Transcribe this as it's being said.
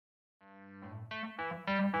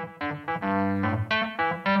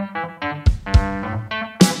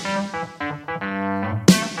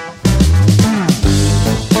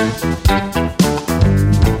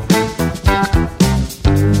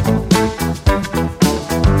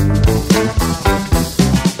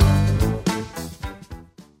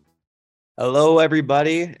Hello,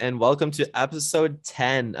 everybody, and welcome to episode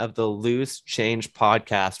 10 of the Loose Change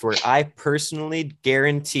podcast, where I personally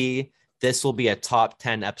guarantee this will be a top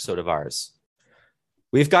 10 episode of ours.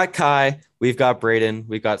 We've got Kai, we've got Braden,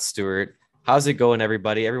 we've got Stuart. How's it going,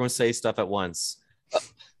 everybody? Everyone say stuff at once.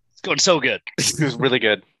 It's going so good. It was really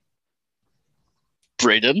good.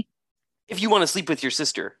 Braden? If you want to sleep with your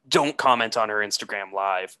sister, don't comment on her Instagram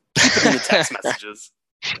live. Keep it in the text messages.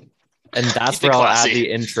 And that's where I'll add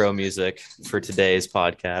the intro music for today's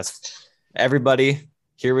podcast. Everybody,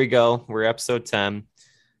 here we go. We're episode 10.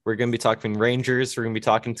 We're going to be talking Rangers. We're going to be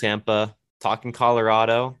talking Tampa, talking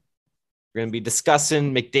Colorado. We're going to be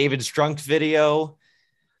discussing McDavid's drunk video.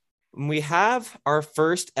 We have our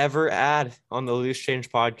first ever ad on the Loose Change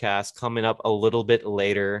podcast coming up a little bit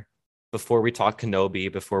later before we talk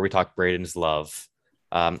Kenobi, before we talk Braden's love.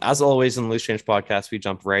 As always in the Loose Change podcast, we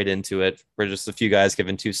jump right into it. We're just a few guys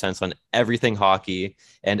giving 2 cents on everything hockey,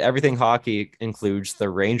 and everything hockey includes the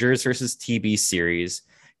Rangers versus TB series.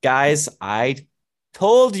 Guys, I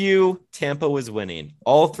told you Tampa was winning.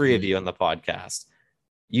 All three of you on the podcast.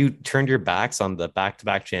 You turned your backs on the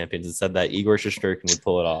back-to-back champions and said that Igor Shesterkin would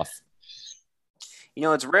pull it off. You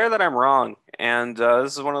know, it's rare that I'm wrong, and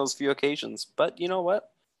this is one of those few occasions. But you know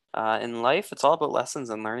what? In life, it's all about lessons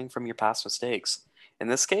and learning from your past mistakes. In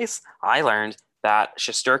this case, I learned that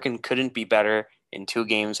Shesterkin couldn't be better in 2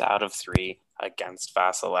 games out of 3 against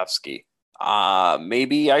Vasilevsky.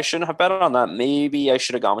 Maybe I shouldn't have bet on that. Maybe I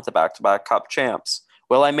should have gone with the back-to-back Cup champs.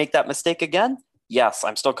 Will I make that mistake again? Yes,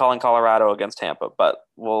 I'm still calling Colorado against Tampa, but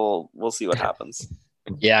we'll see what happens.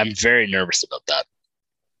 Yeah, I'm very nervous about that.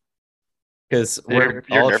 Because we're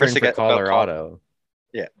all nervous for Colorado.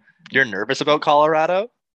 Yeah. You're nervous about Colorado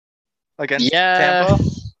against Yeah. Tampa?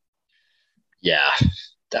 Yeah,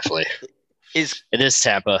 definitely. It is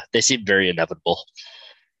Tampa. They seem very inevitable.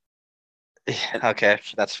 Okay,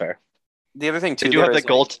 that's fair. The other thing, too, They do have the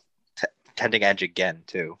goaltending edge again,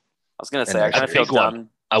 too. I was going to say, I kind of feel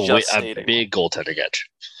dumb A big goaltending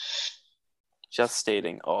edge. Just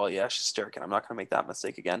stating, oh, yeah, Shesterkin. I'm not going to make that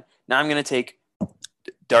mistake again. Now I'm going to take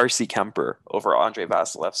Darcy Kemper over Andrei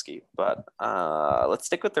Vasilevsky. But let's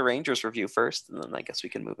stick with the Rangers review first, and then I guess we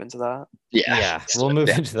can move into that. Yeah, we'll move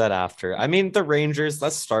into that after. I mean, the Rangers,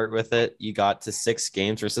 let's start with it. You got to 6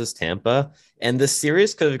 games versus Tampa, and the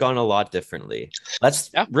series could have gone a lot differently. Let's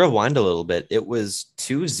rewind a little bit. It was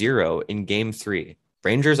 2-0 in game 3.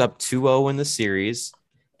 Rangers up 2-0 in the series,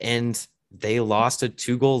 and they lost a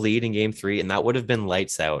 2-goal lead in game 3, and that would have been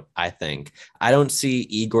lights out, I think. I don't see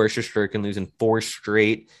Igor Shesterkin losing 4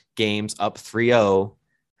 straight games up 3-0.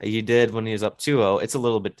 He did when he was up 2-0. It's a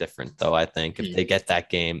little bit different, though, I think. If they get that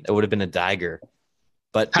game, it would have been a dagger.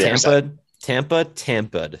 But Tampa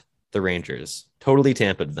tampa'd the Rangers. Totally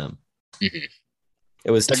tampa'd them. Mm-hmm.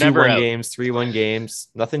 It was 2-1 games, 3-1 games.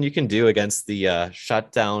 Nothing you can do against the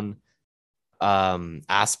shutdown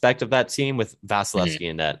aspect of that team with Vasilevsky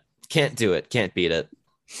in net. Can't do it. Can't beat it.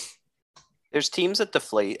 There's teams that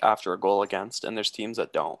deflate after a goal against, and there's teams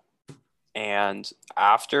that don't. And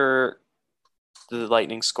after the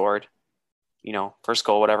Lightning scored, first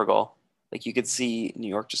goal, whatever goal, like you could see New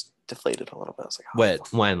York just deflated a little bit. I was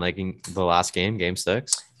like, when? Like in the last game, game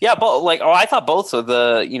 6? Yeah, but I thought both of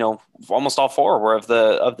the, almost all 4 were of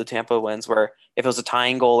the Tampa wins, where if it was a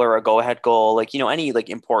tying goal or a go-ahead goal, any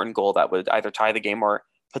important goal that would either tie the game or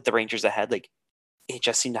put the Rangers ahead, it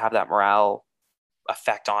just seemed to have that morale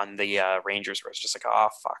effect on the Rangers, where it's just like, oh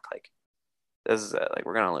fuck, this is it,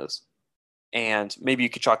 we're gonna lose. And maybe you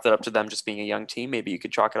could chalk that up to them just being a young team. Maybe you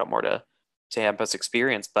could chalk it up more to Tampa's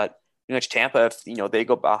experience. But Tampa, if they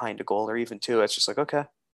go behind a goal or even 2, it's just like, okay,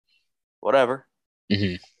 whatever.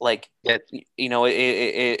 Mm-hmm.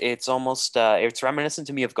 It's almost it's reminiscent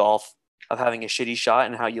to me of golf, of having a shitty shot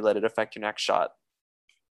and how you let it affect your next shot.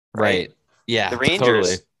 Right. Yeah. The Rangers.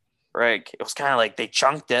 Totally. Right. It was kind of like they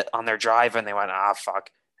chunked it on their drive and they went, fuck.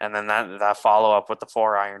 And then that follow-up with the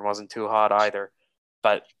 4-iron wasn't too hot either.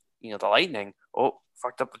 But, the Lightning,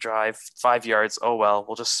 fucked up the drive, 5 yards. Oh, well,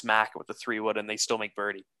 we'll just smack it with the 3-wood and they still make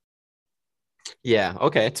birdie. Yeah.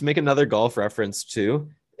 Okay. To make another golf reference too,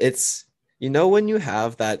 it's, when you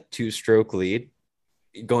have that 2-stroke lead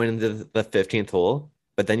going into the 15th hole,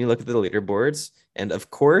 but then you look at the leaderboards and of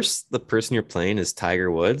course the person you're playing is Tiger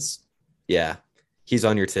Woods. Yeah. He's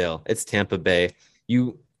on your tail. It's Tampa Bay.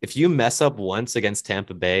 If you mess up once against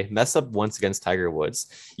Tampa Bay, mess up once against Tiger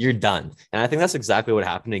Woods, you're done. And I think that's exactly what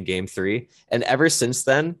happened in game 3. And ever since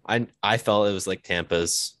then, I felt it was like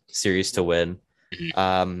Tampa's series to win.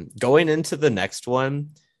 Going into the next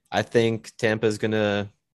one, I think Tampa's going to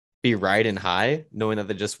be riding high, knowing that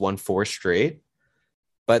they just won 4 straight.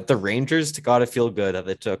 But the Rangers got to feel good that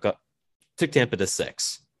they took Tampa to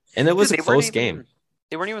 6. And it was a close game.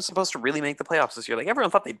 They weren't even supposed to really make the playoffs this year. Like,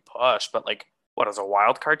 everyone thought they'd push, but like, what, as a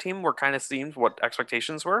wild card team, we're kind of seeing what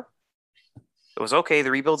expectations were. It was okay.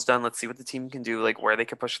 The rebuild's done. Let's see what the team can do, like where they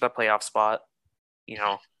could push to that playoff spot. You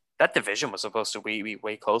know, that division was supposed to be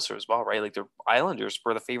way closer as well, right? Like, the Islanders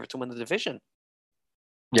were the favorite to win the division.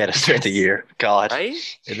 Yeah, to start the year. God. Right?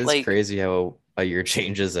 It is crazy how a year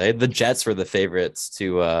changes. Eh? The Jets were the favorites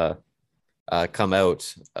to come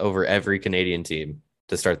out over every Canadian team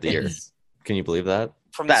to start the year. Can you believe that?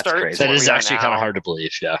 From the start, crazy. That is actually kind of hard to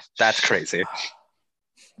believe. Yeah, that's crazy.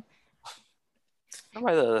 I don't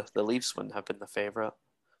know why the Leafs wouldn't have been the favorite.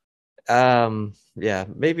 Yeah,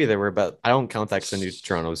 maybe they were, but I don't count that because I knew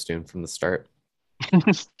Toronto was doomed from the start.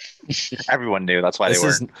 Everyone knew. That's why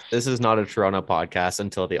this is not a Toronto podcast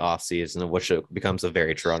until the off season, which it becomes a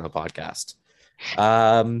very Toronto podcast.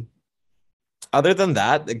 Other than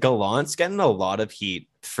that, Gallant's getting a lot of heat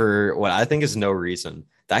for what I think is no reason.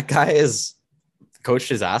 That guy is coached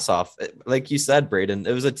his ass off. Like you said, Braden,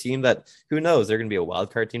 it was a team that, who knows, they're going to be a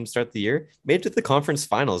wild card team to start the year. Made it to the conference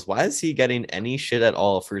finals. Why is he getting any shit at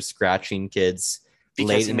all for scratching kids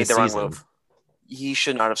late in the season? Wrong move. He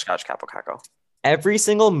should not have scratched Kaapo Kakko. Every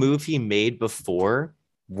single move he made before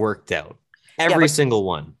worked out. Every single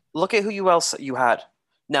one. Look at who else you had.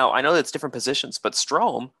 Now, I know that's different positions, but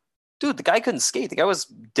Strome, dude, the guy couldn't skate. The guy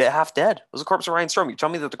was half dead. It was a corpse of Ryan Strome. You tell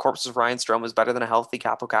me that the corpse of Ryan Strome is better than a healthy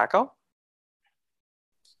Kaapo Kakko?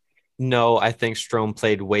 No, I think Strome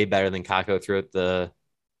played way better than Kakko throughout the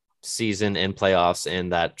season and playoffs,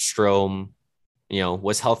 and that Strome,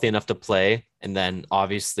 was healthy enough to play. And then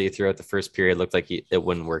obviously throughout the first period, looked like it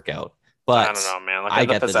wouldn't work out. But I don't know, man.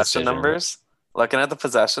 Looking at the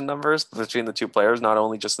possession numbers between the two players, not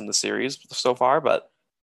only just in the series so far, but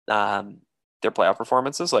their playoff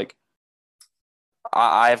performances, like,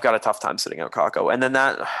 I've got a tough time sitting out Kakko. And then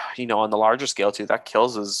that, on the larger scale too, that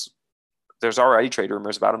kills his. There's already trade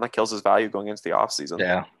rumors about him that kills his value going into the offseason.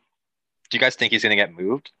 Yeah. Do you guys think he's going to get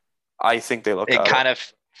moved? I think they look. It kind of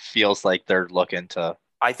feels like they're looking to.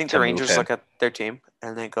 I think the Rangers look at their team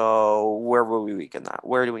and they go, "Where will we weaken that?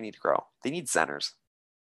 Where do we need to grow?" They need centers.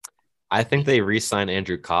 I think they re-sign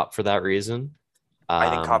Andrew Kopp for that reason. I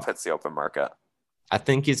think Kopp hits the open market. I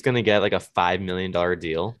think he's going to get like a $5 million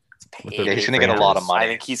deal. Yeah, he's going to get a lot of money. I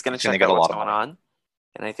think he's going to check out what's going on.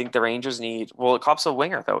 And I think the Rangers need. Well, Kopp's a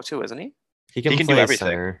winger though too, isn't he? He can do everything.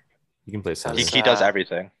 Center. He can play center. He does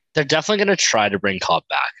everything. They're definitely going to try to bring Kopp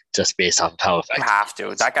back just based off of how effective. You have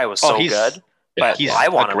to. That guy was so good. But I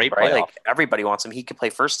want him, right? Playoff. Like, everybody wants him. He could play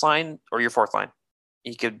first line or your fourth line.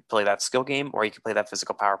 He could play that skill game or he could play that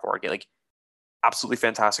physical power forward game. Like, absolutely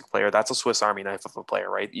fantastic player. That's a Swiss Army knife of a player,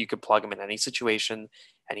 right? You could plug him in any situation,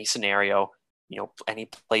 any scenario, any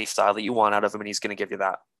play style that you want out of him, and he's going to give you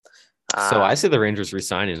that. So I see the Rangers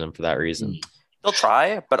re-signing him for that reason. They'll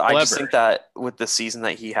try, but I just think that with the season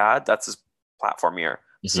that he had, that's his platform year.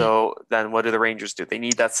 Mm-hmm. So then what do the Rangers do? They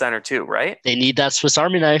need that center too, right? They need that Swiss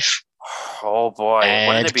Army knife. Oh, boy.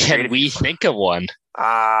 And can we think of one?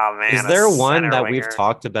 Ah, man. Is there one that we've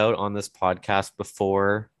talked about on this podcast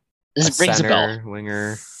before? This rings a bell.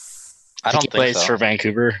 Winger. I don't think plays so. For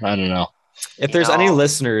Vancouver. I don't know. If there's any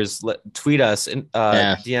listeners, tweet us,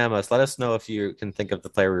 DM us. Let us know if you can think of the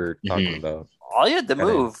player we were talking about. All you had to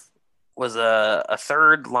move was a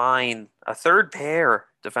third pair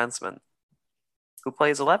defenseman who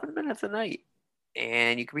plays 11 minutes a night,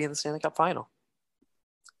 and you could be in the Stanley Cup final.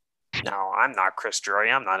 Now, I'm not Chris Drury.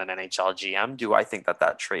 I'm not an NHL GM. Do I think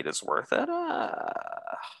that trade is worth it?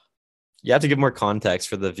 You have to give more context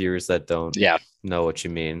for the viewers that don't know what you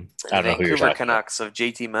mean. I don't know who you're talking Canucks about. Of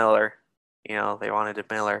JT Miller. They wanted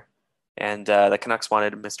Miller. And the Canucks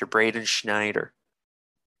wanted Mr. Braden Schneider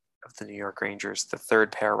of the New York Rangers, the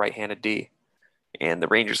third pair right-handed D. And the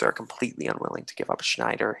Rangers are completely unwilling to give up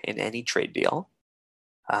Schneider in any trade deal.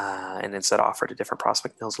 And instead offered a different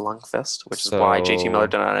prospect, Nils Lundqvist, which is why JT Miller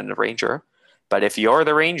did not end a Ranger. But if you're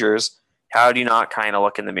the Rangers, how do you not kind of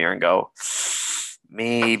look in the mirror and go,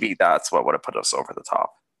 maybe that's what would have put us over the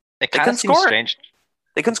top? It kind of seems strange.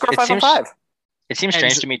 They couldn't score 5-on-5. It seems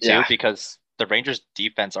strange to me too because the Rangers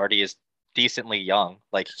defense already is decently young.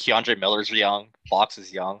 Like Keandre Miller's young, Fox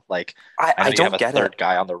is young. Like I don't get a third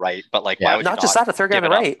guy on the right, but like why would not just that a third guy on the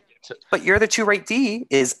right? But your other two right D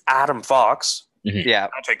is Adam Fox. Mm-hmm. Yeah,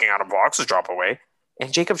 not taking Adam Fox's drop away,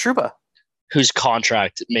 and Jacob Trouba, whose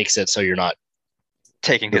contract makes it so you're not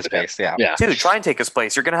taking his place. Yeah, dude, try and take his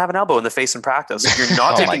place. You're gonna have an elbow in the face in practice if you're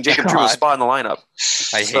not taking Jacob Trouba's spot in the lineup.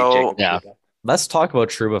 I hate Jacob. Yeah. Let's talk about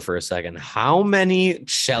Trouba for a second. How many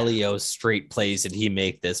Chelios straight plays did he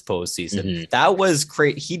make this postseason? Mm-hmm. That was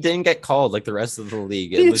great. He didn't get called like the rest of the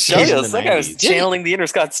league. It was Chelios. That guy was channeling the inner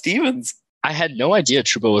Scott Stevens. I had no idea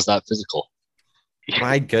Trouba was that physical.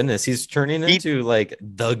 My goodness, he's turning into like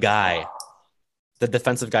the guy, the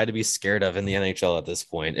defensive guy to be scared of in the NHL at this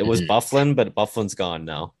point. It was Byfuglien, but Byfuglien's gone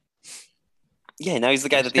now. Yeah, now he's the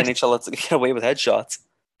guy that the NHL lets get away with headshots.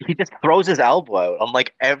 He just throws his elbow out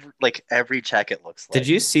on every check, it looks like. Did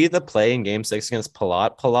you see the play in Game 6 against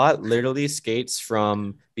Palat? Palat literally skates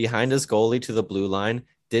from behind his goalie to the blue line,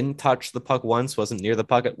 didn't touch the puck once, wasn't near the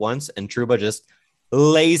puck at once, and Trouba just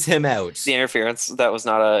lays him out. The interference, that was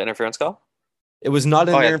not an interference call? It was not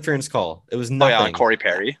an interference call. It was nothing. Oh, yeah, Corey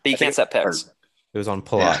Perry. But you can't set picks. It was on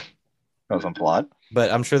Palat. It was on Palat. But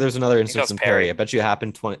I'm sure there's another instance in Perry. I bet you it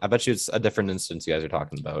happened I bet you it's a different instance you guys are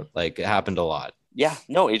talking about. Like, it happened a lot. Yeah,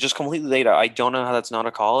 no, it just completely laid out. I don't know how that's not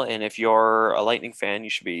a call. And if you're a Lightning fan, you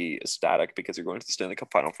should be ecstatic because you're going to the Stanley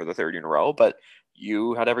Cup final for the third year in a row. But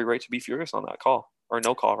you had every right to be furious on that call, or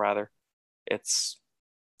no call rather. It's,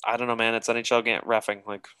 I don't know, man. It's NHL reffing.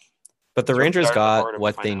 Like, but the Rangers got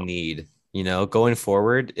what they need. You know, going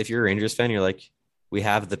forward, if you're a Rangers fan, you're like, we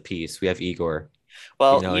have the piece. We have Igor.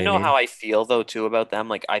 Well, you know how I feel though too about them.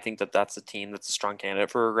 Like, I think that's a team that's a strong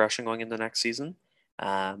candidate for regression going into next season.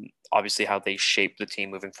 Obviously, how they shape the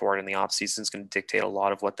team moving forward in the offseason is going to dictate a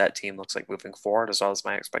lot of what that team looks like moving forward, as well as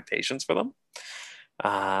my expectations for them.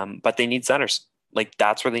 But they need centers. Like,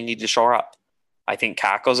 that's where they need to shore up. I think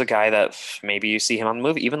Kakko's a guy that maybe you see him on the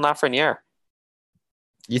move. Even Lafreniere.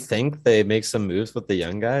 You think they make some moves with the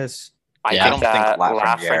young guys? I think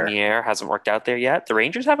Lafreniere hasn't worked out there yet. The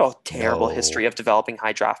Rangers have a terrible history of developing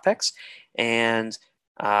high draft picks. And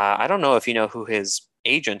I don't know if you know who his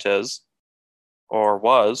agent is or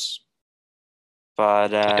was, but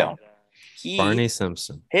Barney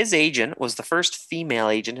Simpson. His agent was the first female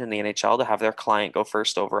agent in the NHL to have their client go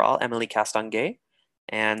first overall, Emily Castonguay.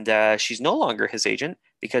 And she's no longer his agent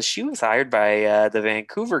because she was hired by the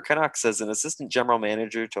Vancouver Canucks as an assistant general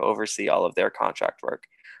manager to oversee all of their contract work.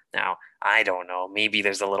 Now, I don't know. Maybe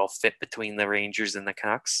there's a little fit between the Rangers and the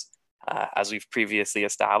Canucks, as we've previously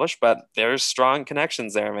established, but there's strong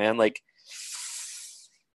connections there, man. Like,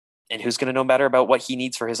 and who's going to know better about what he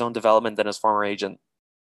needs for his own development than his former agent?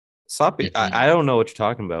 Sloppy. I don't know what you're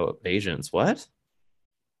talking about. Agents. What?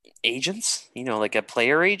 Agents? You know, like a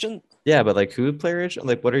player agent? Yeah, but like who player agent?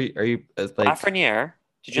 Like, what are you like? Lafreniere.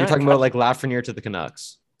 You're talking about like Lafreniere to the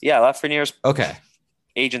Canucks? Yeah, Lafreniere's okay.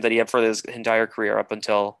 Agent that he had for his entire career up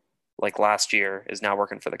until like last year is now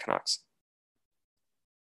working for the Canucks.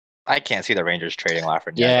 I can't see the Rangers trading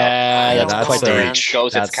Lafreniere. Yeah, that's quite the reach.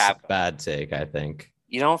 That's cap. Bad take, I think.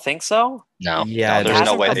 You don't think so? No. Yeah, there's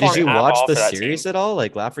no way. Did you watch the series at all?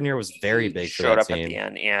 Like, Lafreniere was very big for that team. Showed up at the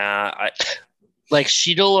end. Yeah. Like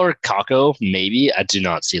Chytil or Kakko, maybe. I do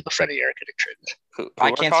not see Lafreniere getting traded.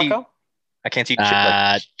 I can't see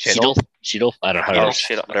Chytil. Chytil. I don't know how to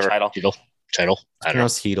Chytil. I don't know.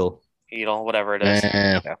 Chytil, whatever it is.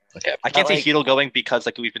 Okay. I can't see Chytil going because,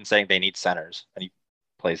 like we've been saying, they need centers, and he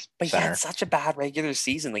plays but center. He had such a bad regular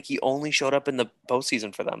season. Like, he only showed up in the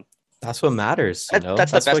postseason for them. That's what matters. You know?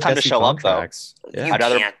 That's the best time to show contracts. Up, though. Yeah.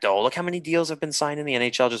 You can't, though. Look how many deals have been signed in the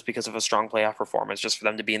NHL just because of a strong playoff performance, just for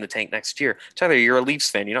them to be in the tank next year. Tyler, you're a Leafs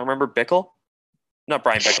fan. You don't remember Bickle? Not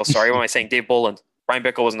Brian Bickle. Sorry, what am I saying? Dave Bolland. Brian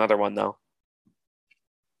Bickle was another one, though.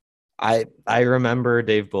 I remember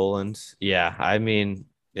Dave Bolland. Yeah, I mean,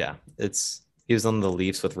 yeah, he was on the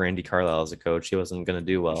Leafs with Randy Carlyle as a coach. He wasn't going to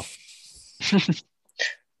do well.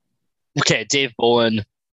 Okay, Dave Bolland,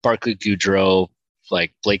 Barclay Goodrow,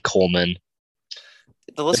 like Blake Coleman.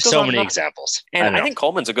 There's so many examples. And I think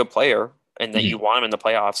Coleman's a good player, and that you want him in the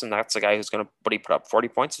playoffs, and that's a guy who's going to put up 40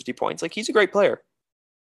 points, 50 points. Like, he's a great player,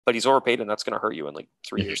 but he's overpaid, and that's going to hurt you in like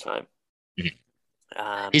 3 years' time.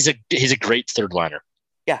 He's a great third liner.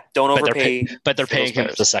 Yeah, don't overpay. But they're paying him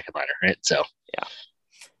as the second liner, right? So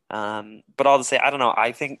yeah. But all to say, I don't know.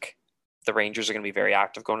 I think the Rangers are going to be very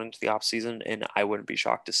active going into the offseason, and I wouldn't be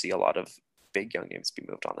shocked to see a lot of big young names be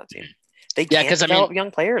moved on that team. They can't develop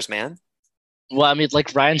young players, man. Well, I mean,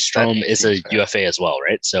 like Ryan Strome is a UFA as well,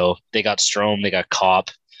 right? So they got Strome, they got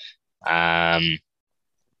Kopp, Tyler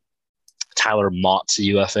Mott's a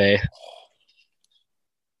UFA.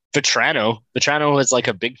 Vetrano is like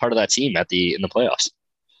a big part of that team in the playoffs.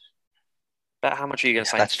 But how much are you going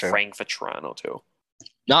to sign Frank Vetrano to?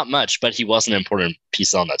 Not much, but he was an important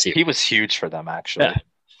piece on that team. He was huge for them, actually.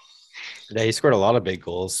 Yeah, he scored a lot of big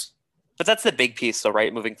goals. But that's the big piece, though,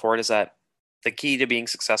 right? Moving forward, is that the key to being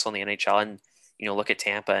successful in the NHL, and look at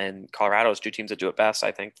Tampa and Colorado as two teams that do it best.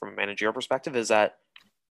 I think from a managerial perspective, is that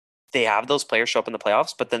they have those players show up in the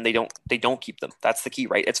playoffs, but then they don't keep them. That's the key,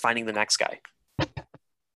 right? It's finding the next guy.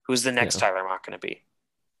 Who's the next Tyler Mott going to be?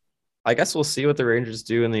 I guess we'll see what the Rangers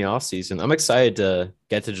do in the offseason. I'm excited to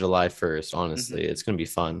get to July 1st, honestly. It's going to be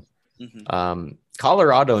fun.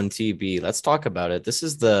 Colorado and TB. Let's talk about it. This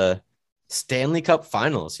is the Stanley Cup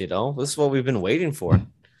Finals. This is what we've been waiting for.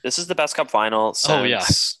 This is the best Cup final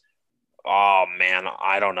since. Oh man,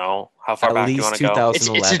 I don't know how far back you want to go. It's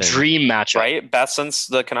a dream matchup, right? Best since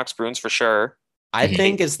the Canucks Bruins for sure. I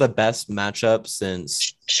think it's the best matchup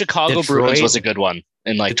since Chicago Bruins was a good one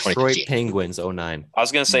in like Detroit 2015. Penguins 09. I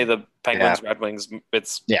was gonna say the Penguins Red Wings.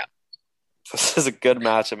 This is a good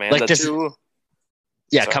matchup, man. Like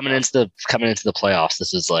coming into the playoffs,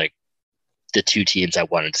 this is like the two teams I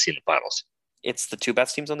wanted to see in the finals. It's the two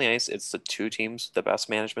best teams on the ice. It's the two teams with the best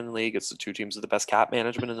management in the league. It's the two teams with the best cap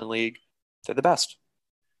management in the league. They're the best.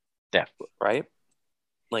 Yeah. Right?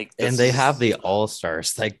 And they have the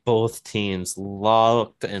all-stars, like both teams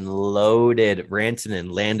locked and loaded. Rantanen,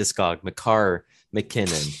 Landeskog, Makar,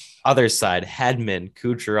 McKinnon. Other side, Hedman,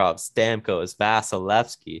 Kucherov, Stamkos,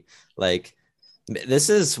 Vasilevsky. Like, this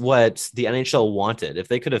is what the NHL wanted. If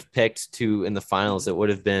they could have picked two in the finals, it would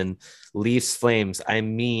have been Leafs, Flames.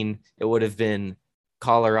 It would have been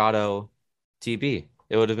Colorado, TB.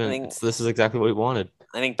 It would have been. This is exactly what we wanted.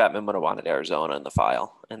 I think Bettman would have wanted Arizona in the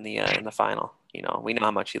final. We know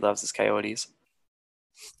how much he loves his Coyotes.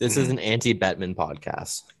 This is an anti-Bettman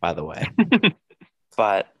podcast, by the way.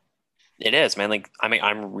 But it is, man. Like, I mean,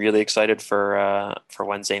 I'm really excited for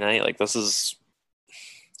Wednesday night. Like, this is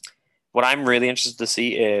what I'm really interested to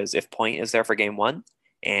see is if Point is there for game one,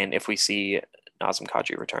 and if we see Nazem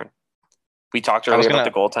Kadri return. We talked earlier about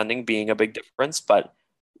the goaltending being a big difference, but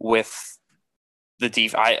with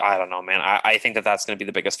the I don't know, man. I think that's going to be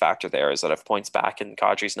the biggest factor there is that if Point's back and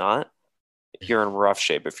Kadri's not, you're in rough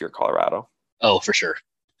shape if you're Colorado. Oh, for sure.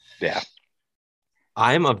 Yeah.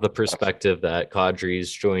 I'm of the perspective that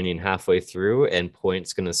Kadri's joining halfway through and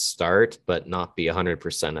Point's going to start, but not be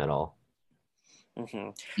 100% at all.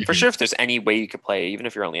 Mm-hmm. For sure, if there's any way you could play, even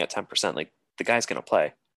if you're only at 10%, like the guy's going to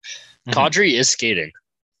play. Kadri is skating.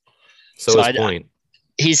 So is Point.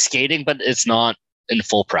 He's skating, but it's not in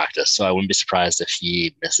full practice, so I wouldn't be surprised if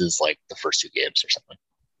he misses like the first two games or something.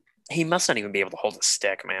 He must not even be able to hold a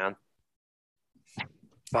stick, man.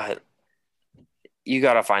 But you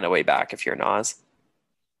got to find a way back if you're Nas.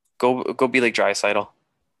 Go be like Draisaitl.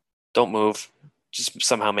 Don't move. Just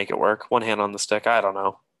somehow make it work. One hand on the stick. I don't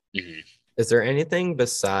know. Mm-hmm. Is there anything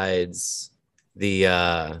besides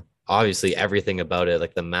the obviously everything about it,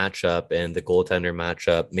 like the matchup and the goaltender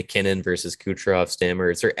matchup, McKinnon versus Kucherov,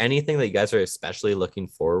 Stammer? Is there anything that you guys are especially looking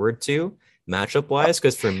forward to matchup wise?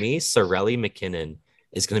 Because for me, Cirelli McKinnon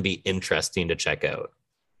is going to be interesting to check out.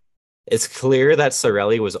 It's clear that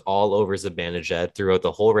Cirelli was all over Zibanejad throughout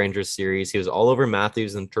the whole Rangers series. He was all over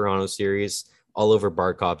Matthews in the Toronto series, all over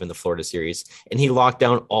Barkov in the Florida series, and he locked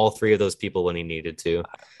down all three of those people when he needed to.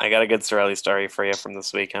 I got a good Cirelli story for you from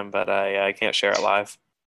this weekend, but I can't share it live.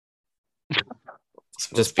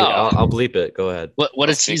 I'll bleep it. Go ahead. What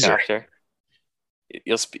a teaser! After.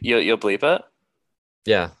 You'll bleep it.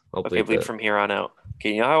 Yeah, I'll bleep bleep it from here on out.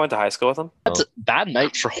 Okay, you know how I went to high school with him? That's a bad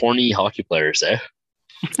night for horny hockey players, eh?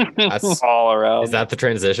 That's all around. Is that the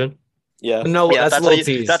transition? Yeah. No, yeah, that's a little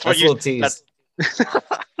tease. That's a little tease.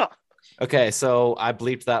 Okay, so I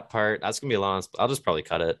bleeped that part. That's gonna be long. I'll just probably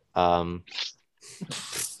cut it.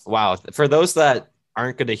 Wow. For those that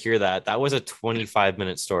aren't going to hear that, that was a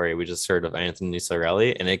 25-minute story we just heard of Anthony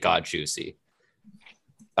Cirelli, and it got juicy.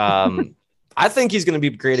 I think he's going to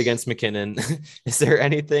be great against McKinnon. Is there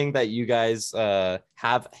anything that you guys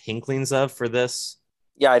have inklings of for this?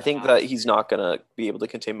 Yeah, I think that he's not going to be able to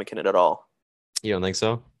contain McKinnon at all. You don't think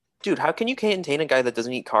so? Dude, how can you contain a guy that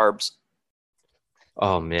doesn't eat carbs?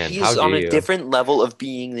 Oh, man. He's on a different level of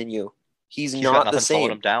being than you. He's not the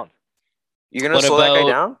same. Him down. You're going to slow that guy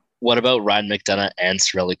down? What about Ryan McDonagh and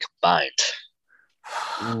Cirelli combined?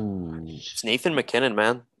 Ooh. It's Nathan McKinnon,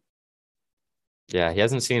 man. Yeah, he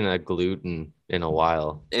hasn't seen a gluten in a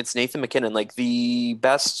while. It's Nathan McKinnon. Like, the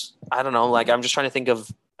best, I don't know, like, I'm just trying to think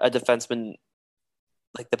of a defenseman,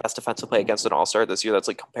 like, the best defensive play against an all-star this year that's,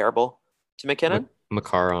 like, comparable to McKinnon.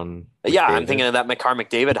 Makar on Yeah, McDavid. I'm thinking of that Makar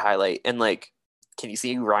McDavid highlight. And, like, can you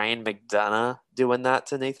see Ryan McDonagh doing that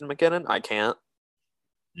to Nathan McKinnon? I can't.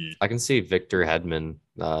 I can see Victor Hedman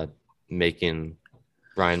making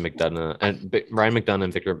Ryan McDonagh and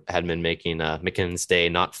Victor Hedman making McKinnon's day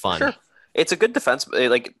not fun. Sure. It's a good defense.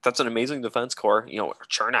 Like, that's an amazing defense core. You know,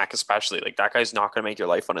 Chernak especially. Like, that guy's not going to make your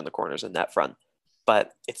life fun in the corners and net front.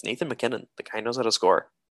 But it's Nathan McKinnon. The guy knows how to score.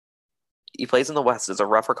 He plays in the West. It's a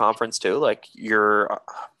rougher conference too. Like, I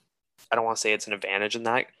don't want to say it's an advantage in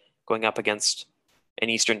that going up against an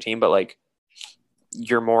Eastern team, but like,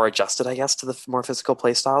 you're more adjusted, I guess, to the more physical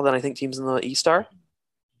play style than I think teams in the East are.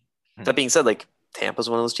 That being said, like, Tampa's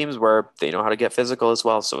one of those teams where they know how to get physical as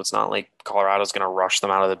well. So it's not like Colorado's going to rush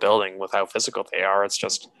them out of the building with how physical they are. It's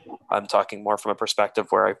just, I'm talking more from a perspective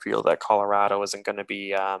where I feel that Colorado isn't going to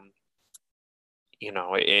be, you're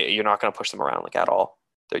not going to push them around like at all.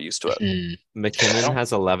 They're used to it. McKinnon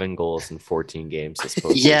has 11 goals in 14 games this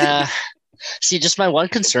postseason. Yeah. See, just my one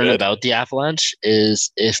concern about the Avalanche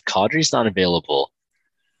is if Kadri's not available,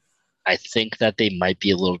 I think that they might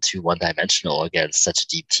be a little too one-dimensional against such a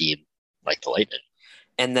deep team like the Lightning.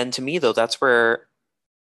 And then to me, though, that's where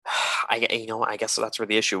I guess that's where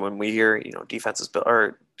the issue when we hear defenses built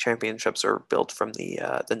or championships are built from the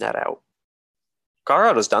net out.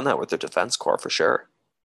 Colorado's done that with their defense core for sure.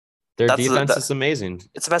 Their defense is amazing.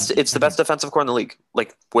 It's the best. It's the best defensive core in the league,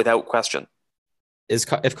 like without question.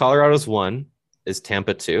 If Colorado's 1, is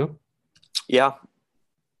Tampa 2? Yeah,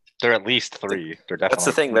 they're at least 3. They're definitely. That's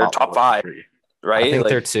the thing. They're top 5, right? I think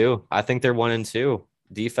they're 2. I think they're 1 and 2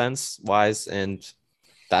 defense wise, and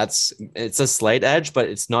it's a slight edge, but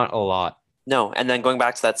it's not a lot. No, and then going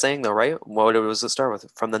back to that saying though, right? What does it start with?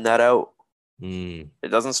 From the net out. It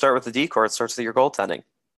doesn't start with the D-core. It starts with your goaltending,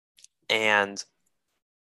 and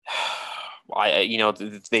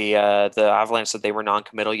the Avalanche said they were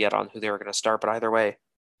non-committal yet on who they were going to start, but either way,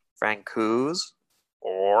 Francouz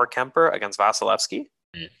or Kemper against Vasilevsky.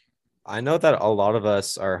 I know that a lot of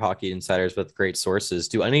us are hockey insiders with great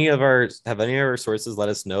sources. Have any of our sources let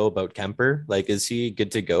us know about Kemper? Like, is he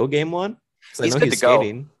good to go game 1? He's good to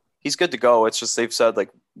go. He's good to go. It's just they've said,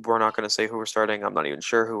 like, we're not going to say who we're starting. I'm not even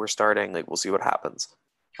sure who we're starting. Like, we'll see what happens.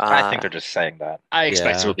 I think they're just saying that. I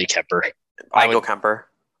expect it will be Kemper. I go Kemper.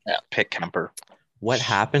 Yeah, pick Kemper. What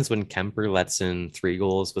happens when Kemper lets in 3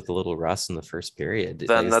 goals with a little rust in the first period?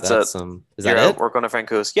 Then that's it. Is that it? We're going to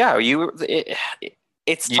Francouz. Yeah,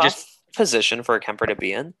 it's tough position for a Kemper to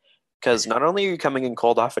be in because not only are you coming in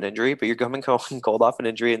cold off an injury, but you're coming cold off an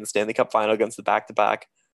injury in the Stanley Cup final against the back-to-back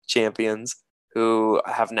champions who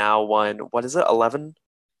have now won, 11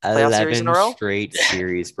 playoff series in a row? Straight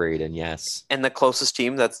series, Braden, yes. And the closest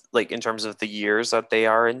team that's like in terms of the years that they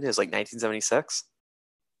are in is like 1976.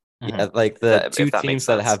 Yeah, like the two teams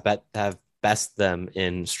that have best them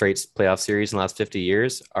in straight playoff series in the last 50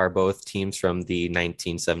 years are both teams from the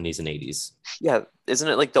 1970s and 80s. Yeah, isn't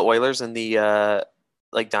it like the Oilers and the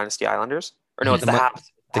Dynasty Islanders? Or no, it's the Habs.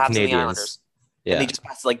 The Habs Canadians. And the Islanders. Yeah. And they just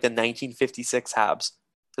passed like the 1956 Habs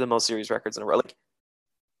for the most series records in a row. Like,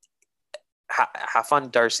 have fun,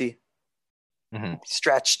 Darcy.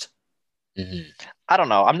 Stretched. I don't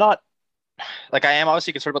know. I'm not like I am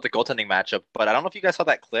obviously concerned about the goaltending matchup, but I don't know if you guys saw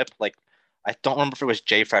that clip. Like, I don't remember if it was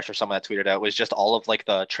Jay Fresh or someone that tweeted out. It was just all of like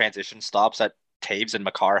the transition stops that Taves and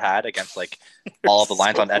Makar had against like all of the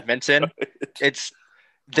lines on Edmonton.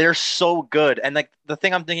 They're so good. And like the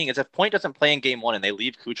thing I'm thinking is if Point doesn't play in game 1 and they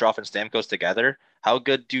leave Kucherov and Stamkos together, how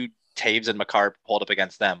good do Taves and Makar hold up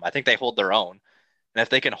against them? I think they hold their own. And if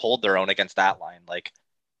they can hold their own against that line, like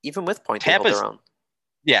even with Point, they hold their own.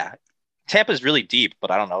 Yeah. Tampa's really deep, but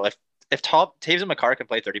I don't know. If Taves and Makar can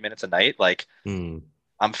play 30 minutes a night, like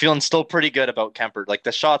I'm feeling still pretty good about Kemper. Like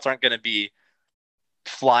the shots aren't going to be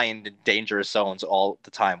flying in dangerous zones all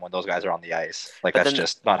the time when those guys are on the ice. Like that's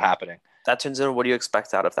just not happening. That turns into what do you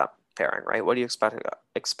expect out of that pairing, right? What do you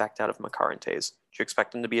expect out of Makar and Taves? Do you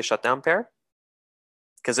expect them to be a shutdown pair?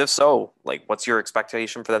 Because if so, like what's your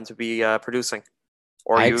expectation for them to be producing?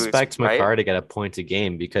 I expect Makar to get a point a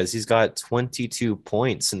game because he's got 22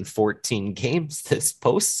 points in 14 games this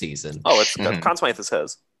postseason. Oh, it's Conn Smythe is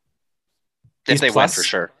his. If they win for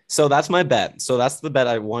sure. So that's my bet. So that's the bet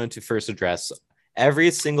I wanted to first address. Every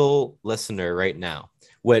single listener right now,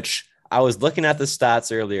 which I was looking at the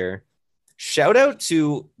stats earlier. Shout out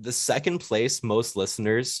to the second place most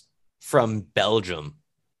listeners from Belgium.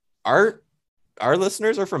 Our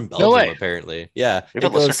listeners are from Belgium, apparently. Yeah.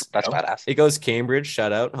 That's badass. It goes Cambridge,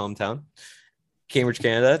 shout out, hometown. Cambridge,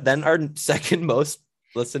 Canada. Then our second most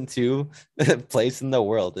listened to place in the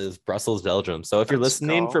world is Brussels, Belgium. So if you're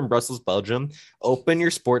listening from Brussels, Belgium, open your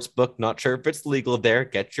sports book. Not sure if it's legal there.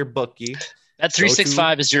 Get your bookie.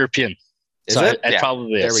 Bet365 is European. Is it? It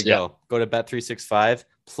probably is. There we go. Go to Bet365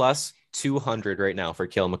 plus 200 right now for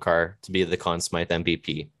Cale Makar to be the Conn Smythe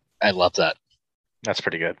MVP. I love that. That's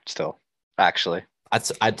pretty good still. Actually,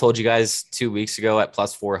 I told you guys 2 weeks ago at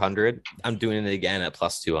plus 400. I'm doing it again at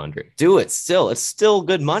plus 200. Do it still. It's still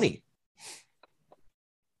good money.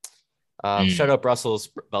 Shout out Brussels,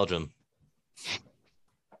 Belgium.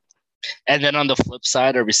 And then on the flip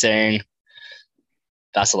side, are we saying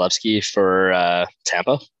Vasilevsky for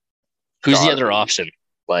Tampa? Who's the other option?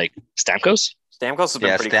 Like Stamkos? Stamkos has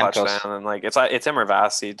been pretty clutch, man. And like it's him or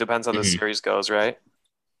Vasi. Depends how the series goes, right?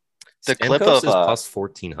 The clip of is plus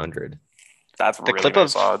 1,400. That's really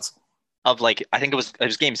nice odds. of like I think it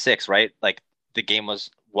was game 6, right? Like the game was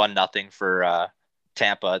 1-0 for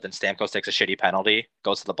Tampa. Then Stamkos takes a shitty penalty,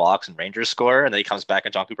 goes to the box, and Rangers score. And then he comes back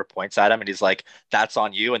and John Cooper points at him, and he's like, "That's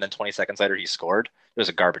on you." And then 20 seconds later, he scored. It was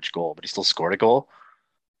a garbage goal, but he still scored a goal.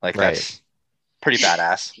 Like Right. that's pretty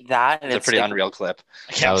badass. That and It's a pretty unreal clip.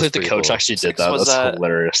 I can't was believe the pretty coach cool. actually did Six that. was, That's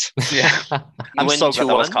hilarious. Yeah, I'm win so glad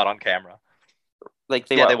that was 2-1? caught on camera. Like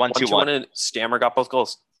they won 2-1 2-1. and Stammer got both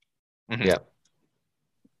goals. Mhm. Yeah.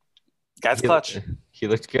 Guy's clutch. He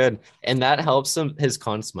looked good, and that helps him his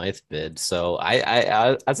Conn Smythe bid. So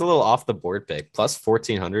I that's a little off the board pick. Plus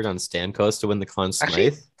 1,400 on Stamkos to win the Conn Smythe.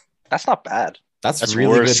 Actually, that's not bad. That's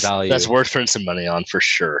really worth, good value. That's worth putting some money on for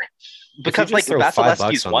sure. Because just like throw $5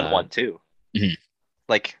 Vasilevsky's on won that. one too. Mhm.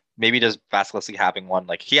 Like maybe just Vasilevsky having one.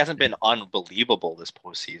 Like he hasn't been unbelievable this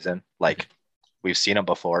postseason. Like we've seen him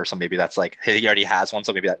before, so maybe that's like he already has one.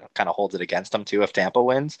 So maybe that kind of holds it against him too if Tampa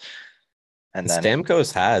wins. And then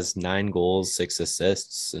Stamkos has 9 goals, 6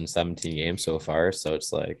 assists in 17 games so far. So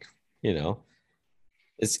it's like,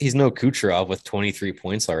 he's no Kucherov with 23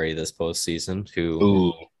 points already this postseason. Who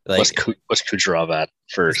Ooh, like what's Kucherov at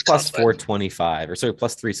for it's plus Conn Smythe? 425 or sorry,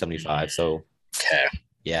 plus 375. So Okay.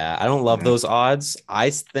 yeah, I don't love Mhm. those odds. I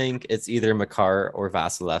think it's either Makar or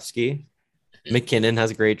Vasilevsky. McKinnon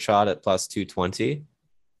has a great shot at plus 220.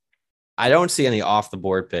 I don't see any off the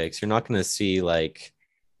board picks. You're not going to see like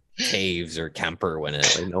Taves or Kemper win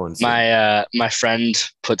it. Like no one's My friend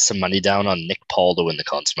put some money down on Nick Paul to win the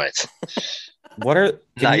Conn Smythe. Can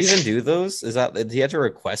Nice. you even do those? Did you have to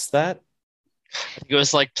request that? I think it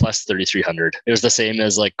was like plus 3,300. It was the same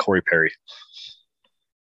as like Corey Perry.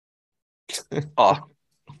 oh,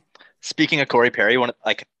 speaking of Corey Perry,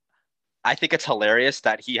 I think it's hilarious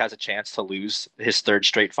that he has a chance to lose his 3rd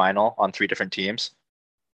straight final on 3 different teams,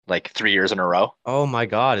 like 3 years in a row. Oh my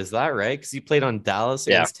God, is that right? Because he played on Dallas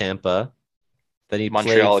Yeah. against Tampa. Then he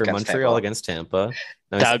Montreal played for against Montreal Tampa. against Tampa.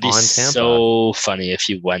 Now That would be he's on Tampa. so funny if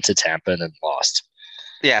he went to Tampa and then lost.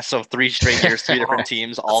 Yeah, so 3 straight years, 3 different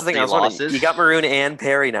teams, That's all the thing 3 I was wondering. losses. You got Maroon and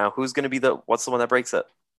Perry now. Who's going to be what's the one that breaks it?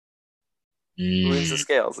 Who leans the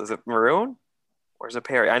scales? Is it Maroon or is it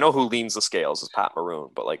Perry? I know who leans the scales is Pat Maroon,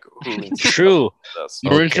 but like who leans the True. scales?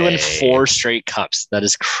 Maroon could win Okay. 4 straight cups. That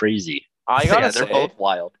is crazy. I Yeah, gotta they're say, both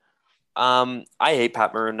wild. I hate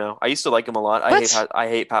Pat Maroon now. I used to like him a lot. What? I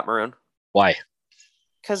hate Pat Maroon Why?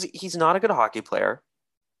 because he's not a good hockey player.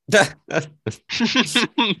 That's And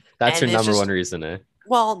your it's number just- one reason, eh?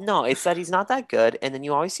 Well, no, it's that he's not that good, and then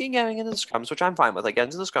you always see him getting into the scrums, which I'm fine with. Like getting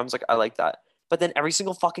into the scrums, like I like that. But then every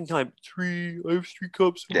single fucking time, I have 3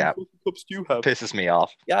 cups. How many Yeah. fucking cups do you have? Pisses me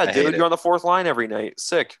off. Yeah, I hate dude, it. you're on the 4th line every night.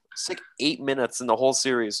 Sick 8 minutes in the whole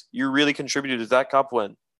series. You really contributed to that cup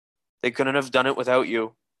win. They couldn't have done it without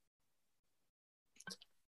you.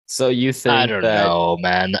 So you think I don't that know,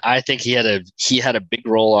 man. I think he had a big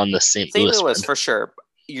role on the St. St. Louis. Louis win. for sure.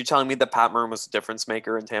 You're telling me that Pat Maroon was the difference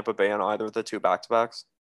maker in Tampa Bay on either of the 2 back-to-backs?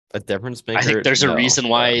 a difference maker? I think there's a No. reason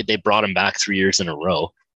why they brought him back 3 years in a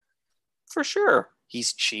row. For sure.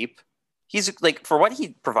 He's cheap. He's like for what he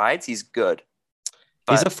provides, he's good.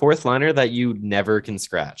 He's But- a 4th liner that you never can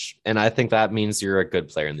scratch. And I think that means you're a good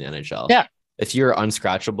player in the NHL. Yeah. If you're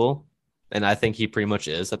unscratchable, and I think he pretty much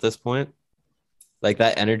is at this point, like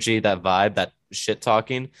that energy, that vibe, that shit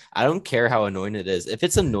talking, I don't care how annoying it is. If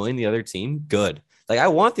it's annoying the other team, good. Like I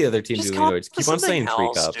want the other team Just to be come up annoyed. with Keep on saying something 3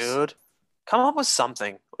 else, cups. dude. Come up with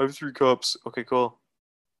something. I have 3 cups. Okay, cool.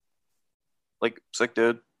 Like sick,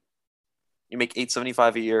 dude. You make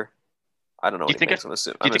 $875 a year. I don't know. Do you What he think makes. if- I'm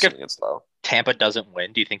assuming, do you I'm think if- assuming it's low. Tampa doesn't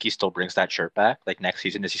win, do you think he still brings that shirt back? Like next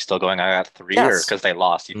season, is he still going, I got 3, or Yes. because they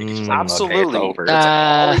lost? Do you think he's just like, Absolutely. okay, it's over? That's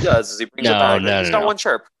all Uh, he does is he brings it no, back. no, He's no, got no. one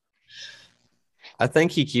chirp. I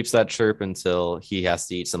think he keeps that chirp until he has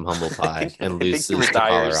to eat some humble pie I and think he loses to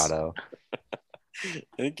retires. Colorado. I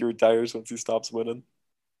think he retires once he stops winning.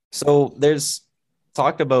 So there's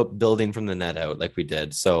talked about building from the net out like we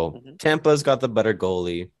did. So Mhm. Tampa's got the better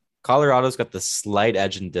goalie. Colorado's got the slight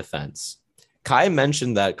edge in defense. Kai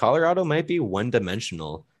mentioned that Colorado might be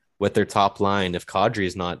one-dimensional with their top line if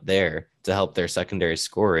Kadri's not there to help their secondary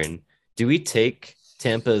scoring. Do we take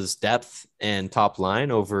Tampa's depth and top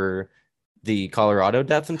line over the Colorado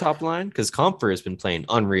depth and top line? Because Comfer has been playing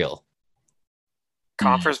unreal.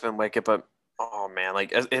 Confer's been wicked, but oh man,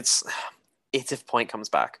 like it's if Point comes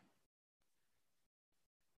back.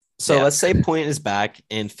 So Yeah. let's say Point is back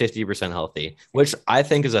and 50% healthy, which I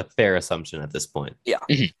think is a fair assumption at this point. Yeah.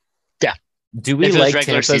 Mhm. Yeah. Do we If it was like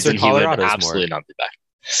regular Tampa's or season, he would Colorado's absolutely more? not be back.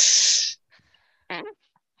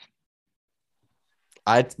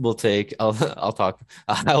 I will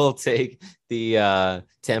take the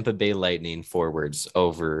Tampa Bay Lightning forwards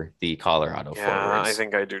over the Colorado Yeah, forwards. I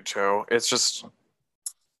think I do too. It's just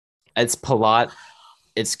It's Palat,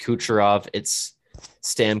 it's Kucherov, it's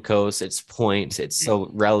Stamkos, it's Point, it's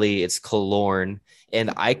Sorelli, it's Killorn,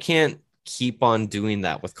 and I can't keep on doing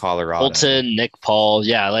that with Colorado. Colton, Nick Paul,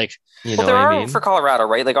 yeah, like you Well, know there what are I mean? for Colorado,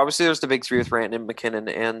 right? Like obviously there's the big three with Rantanen,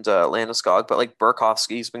 McKinnon, and Landeskog, but like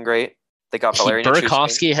Burakovsky's been great. They got Valeri Nichushkin.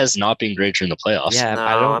 Burakovsky has not been great during the playoffs. Yeah, No,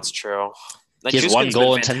 I don't. that's true. He has one Nichushkin's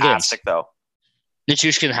goal been in 10 fantastic, though.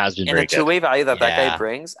 Nichushkin has been And very the two-way value that Yeah. guy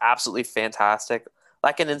brings, absolutely fantastic.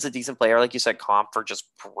 Lekkonen's a decent player, like you said. Compher just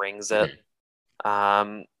brings it.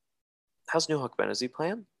 How's Newhook been? Is he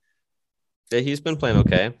playing? Yeah, he's been playing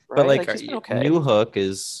okay, but Right, like, like, he's been okay. Newhook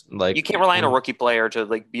is like You can't rely on a rookie player to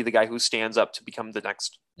like be the guy who stands up to become the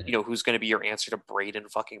next, who's going to be your answer to Braden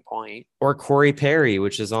fucking Point. or Corey Perry,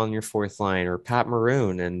 which is on your fourth line, or Pat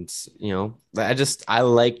Maroon, and I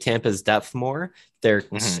like Tampa's depth more. Their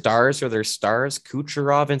stars are their stars.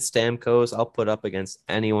 Kucherov and Stamkos, I'll put up against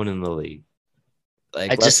anyone in the league.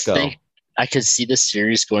 Like, let's go. Think I could see this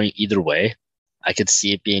series going either way. I could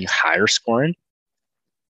see it being higher scoring,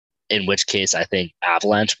 in which case I think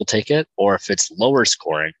Avalanche will take it. Or if it's lower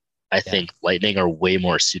scoring, I think Lightning are way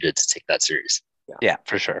more suited to take that series. Yeah,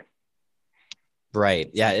 for sure. Right.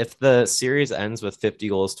 Yeah. If the series ends with 50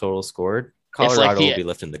 goals total scored, Colorado will be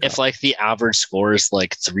lifting the cup. If like the average score is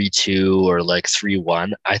like 3-2 or like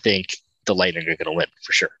 3-1, I think the Lightning are going to win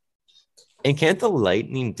for sure. And can't the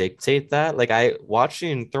Lightning dictate that? Like,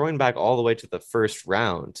 throwing back all the way to the first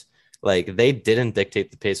round, like they didn't dictate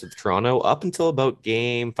the pace with Toronto up until about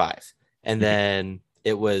game 5. And then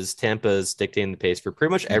it was Tampa's dictating the pace for pretty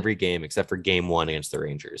much every game except for game 1 against the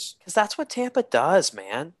Rangers. Because that's what Tampa does,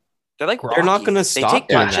 man. They're like Rocky. They're not going to stop. They take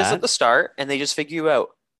doing matches that. at the start and they just figure you out.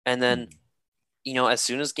 And then, as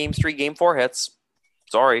soon as game 3, game 4 hits,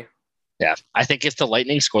 sorry. Yeah. I think if the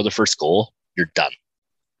Lightning score the first goal, you're done.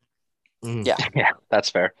 Yeah,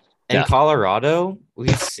 that's fair. And Colorado,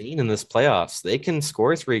 we've seen in this playoffs, they can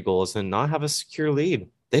score 3 goals and not have a secure lead.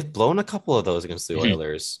 They've blown a couple of those against the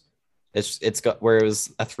Oilers. It's got where it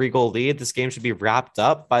was a 3-goal lead. This game should be wrapped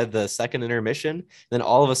up by the second intermission. Then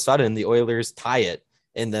all of a sudden, the Oilers tie it,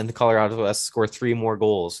 and then the Colorado has to score 3 more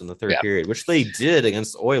goals in the third period, which they did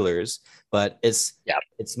against the Oilers. But it's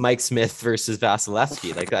Mike Smith versus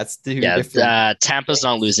Vasilevsky. Like that's different. Tampa's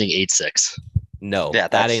not losing 8-6. No,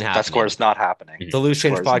 that ain't happening. That score is not happening. The Loose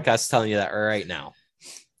Change podcast is telling you that right now.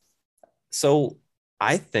 So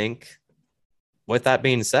I think, with that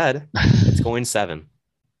being said, it's going 7.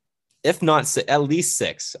 If not, at least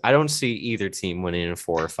 6. I don't see either team winning in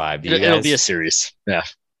 4 or 5. It'll be a series. Yeah.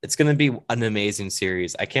 It's going to be an amazing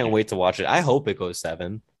series. I can't wait to watch it. I hope it goes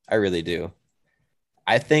 7. I really do.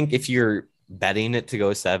 I think if you're betting it to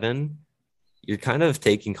go 7, you're kind of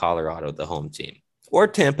taking Colorado, the home team, or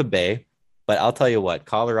Tampa Bay. But I'll tell you what,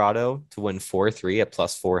 Colorado to win 4-3 at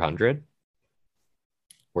plus 400,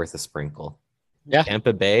 worth a sprinkle. Yeah.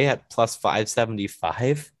 Tampa Bay at plus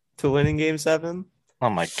 575 to win in game 7. Oh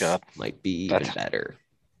my God. Might be even better.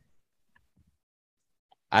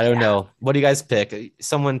 I don't know. What do you guys pick?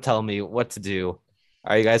 Someone tell me what to do.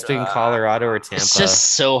 Are you guys picking Colorado or Tampa? It's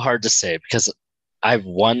just so hard to say because I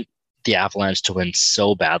want the Avalanche to win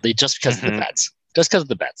so badly just because of the bets. Just because of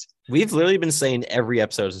the bets. We've literally been saying every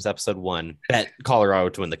episode since episode 1, bet Colorado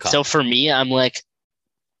to win the cup. So for me, I'm like,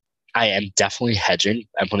 I am definitely hedging.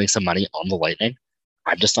 I'm putting some money on the Lightning.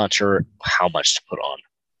 I'm just not sure how much to put on.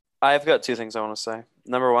 I've got 2 things I want to say.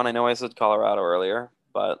 Number 1, I know I said Colorado earlier,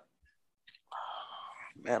 but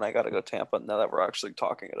man, I got to go Tampa now that we're actually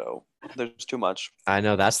talking it out. There's too much. I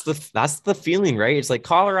know that's the feeling, right? It's like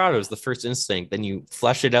Colorado is the first instinct. Then you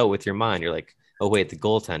flesh it out with your mind. You're like, oh wait, the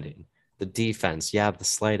goaltending, the defense, the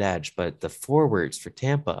slight edge, but the forwards for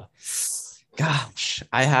Tampa. Gosh,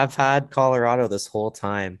 I have had Colorado this whole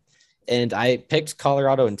time, and I picked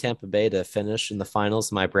Colorado and Tampa Bay to finish in the finals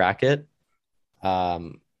of my bracket.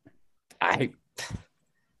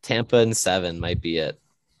 Tampa in 7 might be it.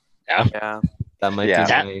 Yeah. That might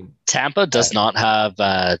be Tampa does not have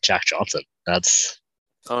Jack Johnson. That's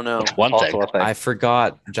that's one thing. I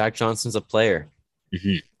forgot Jack Johnson's a player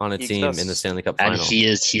on a team in the Stanley Cup final. And he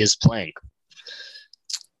is playing.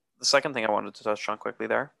 The second thing I wanted to touch on quickly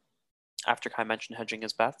there, after Kai mentioned hedging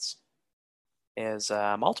his bets, is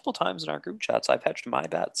multiple times in our group chats I've hedged my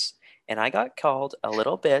bets. And I got called a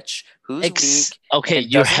little bitch who's weak. Okay,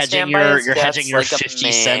 you're hedging your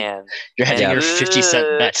 50 cent. You're hedging your 50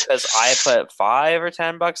 cent bet. Because I put $5 or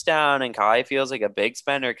 $10 down, and Kai feels like a big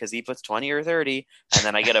spender because he puts 20 or 30, and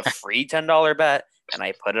then I get a free $10 bet, and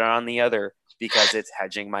I put it on the other because it's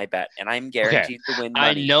hedging my bet, and I'm guaranteed to win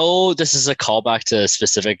money. I know this is a callback to a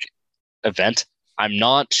specific event. I'm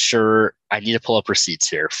not sure. I need to pull up receipts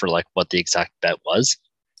here for like what the exact bet was.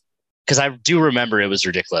 Because I do remember it was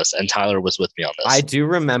ridiculous, and Tyler was with me on this. I do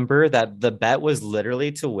remember that the bet was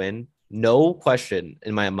literally to win, no question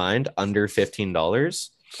in my mind, under $15,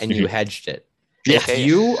 and you hedged it. Yeah. If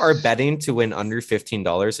you are betting to win under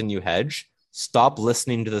 $15 and you hedge, stop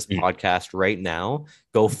listening to this podcast right now.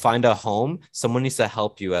 Go find a home. Someone needs to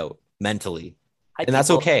help you out mentally. And that's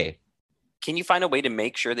okay. Can you find a way to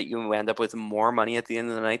make sure that you end up with more money at the end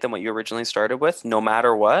of the night than what you originally started with, no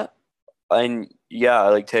matter what? And yeah,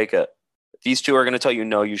 like take it. These two are going to tell you,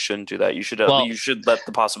 no, you shouldn't do that. You should you should let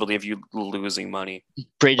the possibility of you losing money.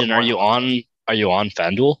 Braden, are you on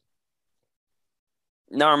FanDuel?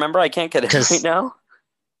 No, remember, I can't get it right now.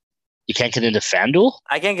 You can't get into FanDuel?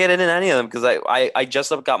 I can't get it in any of them because I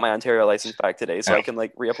just got my Ontario license back today, so I can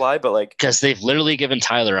like reapply. But like, because they've literally given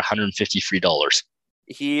Tyler $150 free.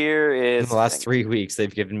 Here is in the last 3 weeks,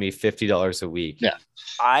 they've given me $50 a week. Yeah,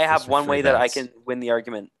 I have one way that I can win the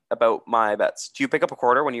argument about my bets. Do you pick up a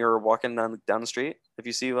quarter when you're walking down the street? If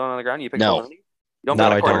you see one on the ground, you pick up a loony? You don't pick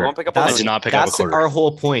up a quarter. You won't pick up a loony. I do not pick up a quarter. That's our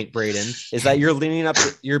whole point, Braden, is that you're leaning up,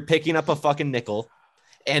 you're picking up a fucking nickel,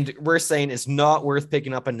 and we're saying it's not worth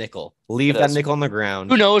picking up a nickel. Leave that nickel on the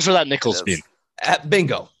ground. Who knows where that nickel's been?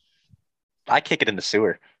 Bingo. I kick it in the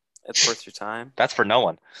sewer. It's worth your time. That's for no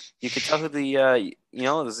one. You can tell who the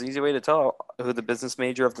there's an easy way to tell who the business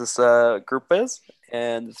major of this group is,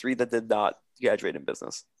 and the 3 that did not graduate in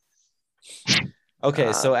business.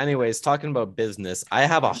 Okay, so anyways, talking about business, I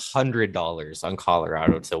have $100 on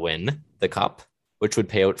Colorado to win the cup, which would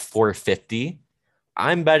pay out $450.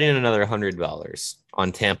 I'm betting another $100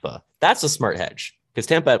 on Tampa. That's a smart hedge because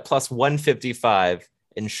Tampa at plus 155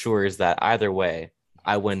 ensures that either way,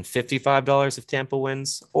 I win $55 if Tampa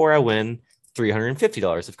wins, or I win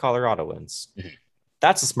 $350 if Colorado wins. Mm-hmm.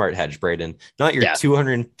 That's a smart hedge, Braden. Not your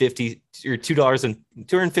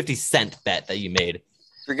 $2.50 bet that you made. If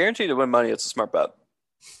you're guaranteed to win money, it's a smart bet.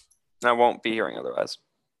 I won't be hearing otherwise.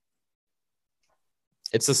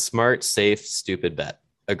 It's a smart, safe, stupid bet.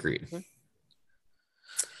 Agreed. Mm-hmm.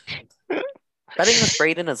 Betting with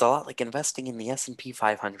Braden is a lot like investing in the S&P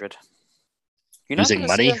 500. You're not losing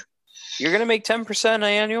money. You're going to make 10%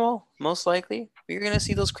 annual, most likely. You're going to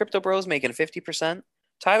see those crypto bros making 50%.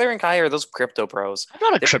 Tyler and Kai are those crypto bros. I'm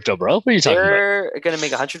not a crypto bro. What are you talking about? They're going to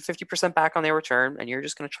make 150% back on their return, and you're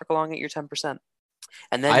just going to truck along at your 10%.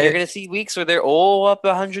 And then you're going to see weeks where they're up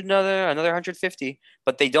 100, another 150,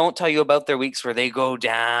 but they don't tell you about their weeks where they go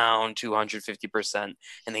down 250%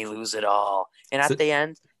 and they lose it all. And at the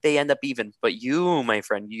end, they end up even. But you, my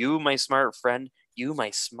friend, you, my smart friend, you,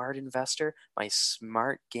 my smart investor, my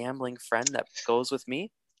smart gambling friend that goes with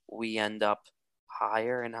me, we end up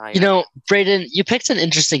higher and higher. You know, Braden, you picked an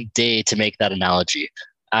interesting day to make that analogy.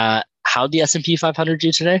 How'd the S&P 500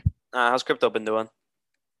 do today? How's crypto been doing?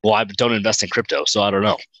 Well, I don't invest in crypto, so I don't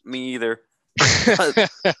know. Me either.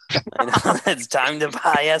 It's time to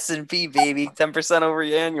buy S&P, baby. 10% over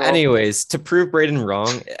your annual. Anyways, to prove Braden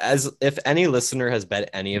wrong, as if any listener has bet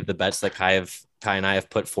any of the bets that Kai and I have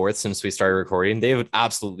put forth since we started recording, they would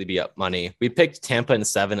absolutely be up money. We picked Tampa in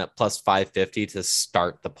 7 at plus 550 to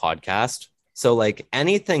start the podcast. So like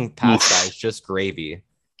anything past that is just gravy.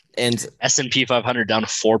 And S&P 500 down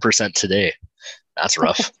 4% today. That's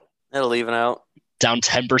rough. It'll even out. Down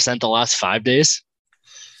 10% the last 5 days.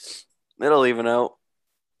 It'll even out.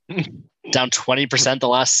 Down 20% the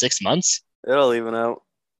last 6 months. It'll even out.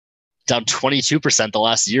 Down 22% the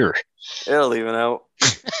last year. It'll even out.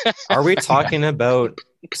 Are we talking about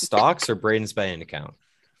stocks or Braden's betting account?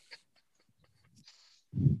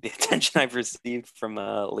 The attention I've received from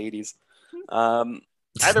ladies.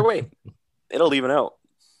 Either way, it'll even out.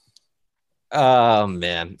 Oh,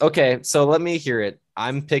 man. Okay, so let me hear it.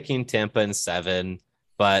 I'm picking Tampa in 7,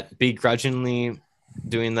 but begrudgingly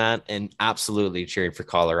doing that and absolutely cheering for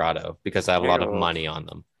Colorado because I have a lot of money on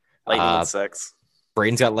them. Lightning in 6.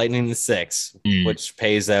 Braden's got Lightning in 6, which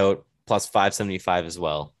pays out plus 575 as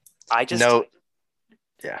well. I just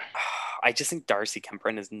think Darcy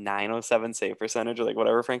Kemper is 907 save percentage or like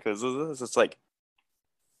whatever Frank is. It's like,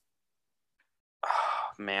 oh,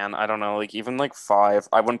 man, I don't know. Like even like 5,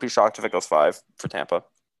 I wouldn't be shocked if it goes 5 for Tampa.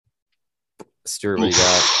 Stuart, what you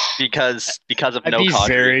got? Because of I'd no be Kadri.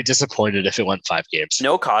 very disappointed if it went 5 games.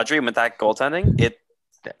 No Kadri, and with that goaltending,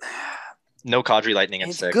 no Kadri Lightning in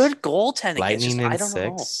it's 6. Good goaltending. Lightning in I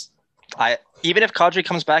don't 6. know. Even if Kadri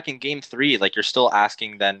comes back in game 3, like you're still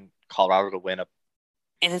asking then Colorado to win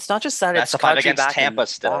and it's not just that that's it's the fight Kadri against back Tampa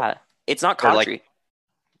still. That. It's not Kadri.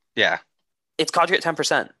 Yeah. It's Kadri at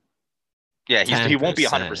 10%. Yeah, he won't be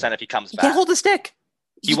 100% if he comes He back. can't hold the stick.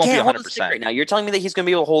 He won't be can't hold the 100%. stick right now. You're telling me that he's going to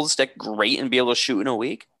be able to hold the stick great and be able to shoot in a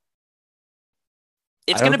week?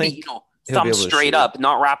 It's going to be, thumb straight up,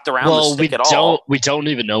 not wrapped around the stick at all. We don't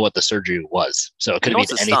even know what the surgery was, so it could have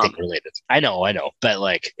been anything related. I know, but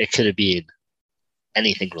like it could have been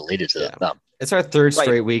anything related to the thumb. It's our third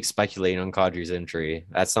straight week speculating on Kadri's injury.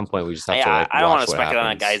 At some point, we just have to. I don't want to speculate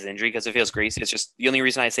on a guy's injury because it feels crazy. It's just the only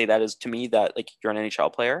reason I say that is to me that like you're an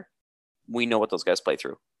NHL player, we know what those guys play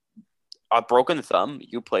through. A broken thumb,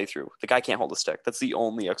 you play through. The guy can't hold a stick. That's the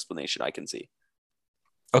only explanation I can see.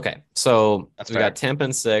 Okay, so we got Tampa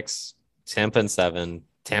in 6, Tampa in 7,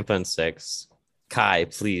 Tampa in 6. Kai,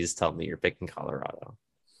 please tell me you're picking Colorado.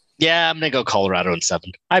 Yeah, I'm gonna go Colorado in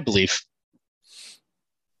 7. I believe.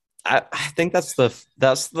 I think that's the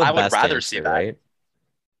best I would rather answer, see that. Right?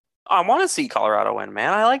 I want to see Colorado win,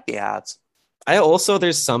 man. I like the ads.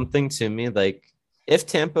 There's something to me like if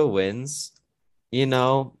Tampa wins,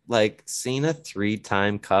 like seeing a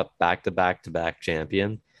 3-time Cup back-to-back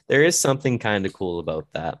champion, there is something kind of cool about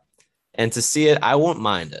that. And to see it, I won't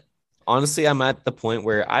mind it. Honestly, I'm at the point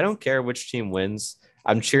where I don't care which team wins.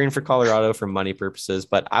 I'm cheering for Colorado for money purposes,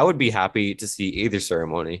 but I would be happy to see either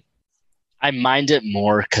ceremony. I mind it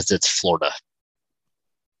more because it's Florida.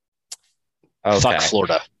 Okay. Fuck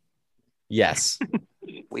Florida. Yes.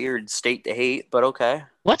 Weird state to hate, but okay.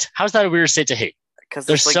 What? How's that a weird state to hate? Because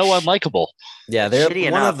they're so unlikable. Yeah, they're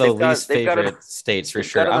one of the least favorite states for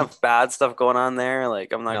sure. Got enough bad stuff going on there.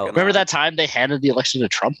 Like I'm not gonna... Remember that time they handed the election to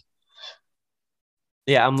Trump?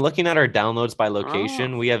 Yeah, I'm looking at our downloads by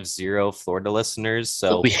location. We have 0 Florida listeners,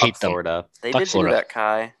 so we hate Florida. They did do that,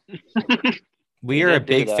 Kai. We are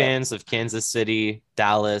big fans of Kansas City,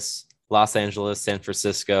 Dallas, Los Angeles, San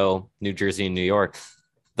Francisco, New Jersey, and New York.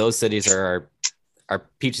 Those cities are our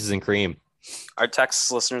peaches and cream. Our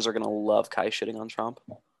Texas listeners are going to love Kai shitting on Trump.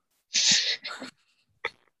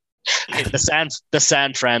 The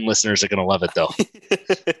San Fran listeners are going to love it, though.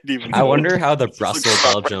 I wonder how the Brussels,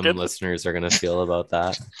 Belgium listeners are going to feel about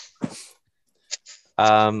that.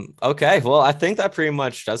 Okay, well, I think that pretty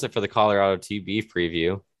much does it for the Colorado TB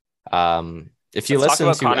preview. If you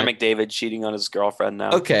listen to Connor McDavid cheating on his girlfriend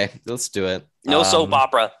now. Okay, let's do it. No soap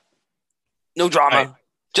opera. No drama.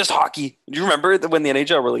 Just hockey. Do you remember when the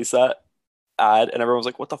NHL released that ad and everyone was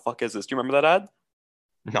like, what the fuck is this? Do you remember that ad?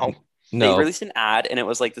 No. They released an ad and it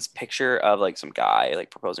was like this picture of like some guy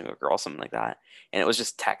like proposing to a girl, something like that. And it was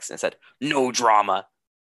just text and it said, no drama.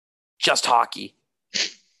 Just hockey.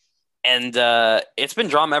 And it's been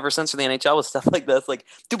drama ever since for the NHL with stuff like this. Like,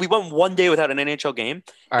 dude, we went one day without an NHL game.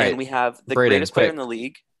 All right. And we have the greatest player in the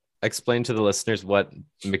league. Explain to the listeners what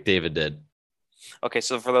McDavid did. Okay,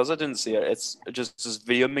 so for those that didn't see it, it's just this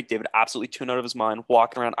video of McDavid absolutely tuned out of his mind,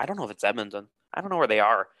 walking around. I don't know if it's Edmonton. I don't know where they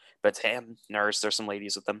are. But it's him, Nurse. There's some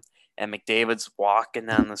ladies with them. And McDavid's walking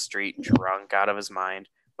down the street drunk out of his mind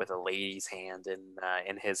with a lady's hand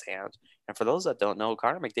in his hand. And for those that don't know,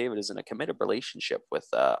 Connor McDavid is in a committed relationship with,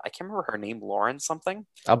 I can't remember her name, Lauren something.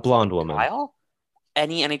 A blonde woman. Kyle?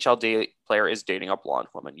 Any NHL player is dating a blonde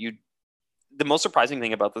woman. The most surprising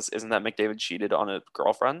thing about this isn't that McDavid cheated on a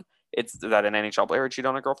girlfriend. It's that an NHL player cheated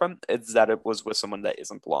on a girlfriend. It's that it was with someone that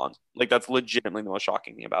isn't blonde. Like, that's legitimately the most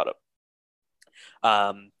shocking thing about it.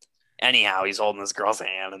 Anyhow, he's holding this girl's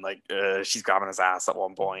hand and like she's grabbing his ass at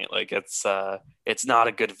one point. Like it's not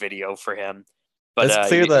a good video for him. But it's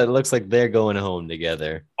clear that it looks like they're going home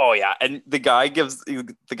together. Oh yeah, and the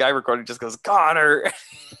guy recording just goes, Connor,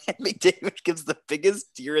 and McDavid gives the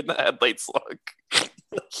biggest deer in the headlights look.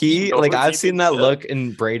 I've seen that look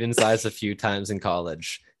in Braden's eyes a few times in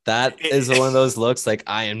college. That is one of those looks like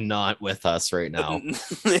I am not with us right now.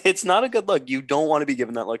 It's not a good look. You don't want to be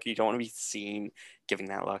given that look. You don't want to be seen giving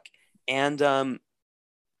that look. And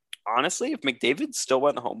honestly, if McDavid still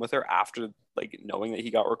went home with her after like knowing that he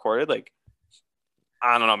got recorded, like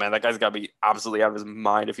I don't know, man, that guy's got to be absolutely out of his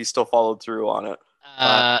mind if he still followed through on it.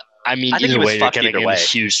 I mean, either way, you're getting in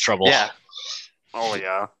huge trouble. Yeah. Oh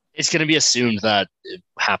yeah. It's going to be assumed that it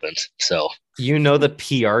happened. So the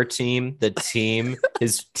PR team, the team,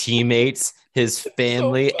 his teammates, his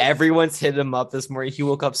family, everyone's hit him up this morning. He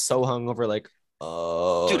woke up so hungover, like,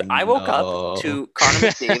 oh, dude, I woke up to Connor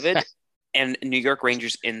McDavid and New York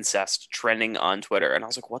Rangers incest trending on Twitter, and I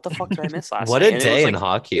was like, what the fuck did I miss last night? What a day in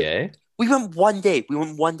hockey, eh? We went one day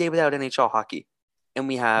without NHL hockey, and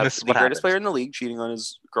we have the greatest player in the league cheating on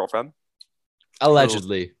his girlfriend,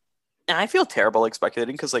 allegedly. And I feel terrible like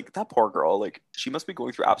speculating because like that poor girl, like she must be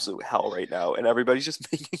going through absolute hell right now, and everybody's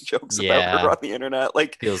just making jokes about her on the internet.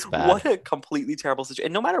 Like, feels bad. What a completely terrible situation.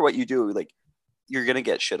 And no matter what you do, like you're gonna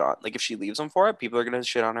get shit on. Like if she leaves him for it, people are gonna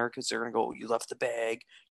shit on her because they're gonna go, "You left the bag.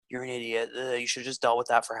 You're an idiot. You should have just dealt with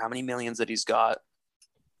that for how many millions that he's got."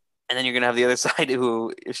 And then you're gonna have the other side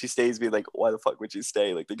who, if she stays, be like, "Why the fuck would you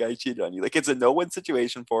stay? Like the guy cheated on you. Like it's a no-win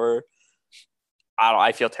situation for her."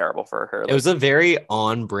 I feel terrible for her. It was a very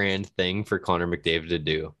on-brand thing for Connor McDavid to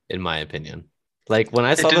do, in my opinion. Like when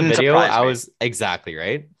I saw the video, I was exactly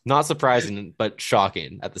right. Not surprising, but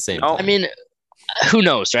shocking at the same time. I mean, who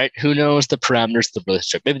knows, right? Who knows the parameters of the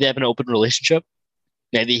relationship? Maybe they have an open relationship.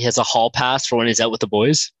 Maybe he has a hall pass for when he's out with the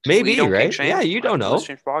boys. Maybe, right? Yeah, you don't know.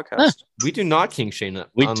 We do not king shame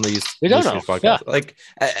on these. We don't know. Podcasts. Yeah. Like,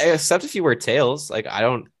 except if you wear tails. Like, I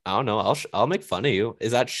don't know. I'll make fun of you.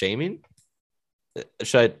 Is that shaming?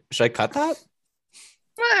 Should I cut that?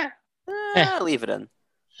 Leave it in.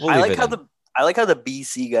 We'll I like how the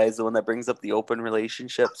BC guy is the one that brings up the open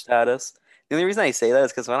relationship status. The only reason I say that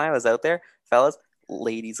is because when I was out there, fellas,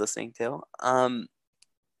 ladies listening to,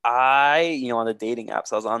 I on the dating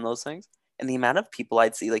apps, I was on those things, and the amount of people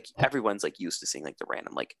I'd see, like everyone's like used to seeing like the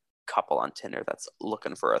random like couple on Tinder that's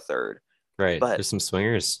looking for a third. Right. But there's some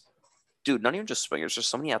swingers. Dude, not even just swingers, there's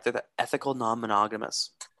so many out there that ethical non-monogamous.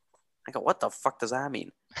 I go, what the fuck does that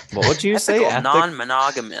mean? What would you say?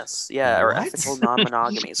 Non-monogamous. Yeah, or ethical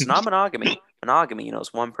non-monogamy. So non-monogamy, monogamy,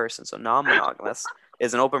 is one person. So non-monogamous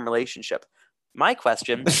is an open relationship. My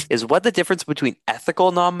question is what the difference between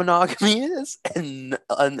ethical non-monogamy is and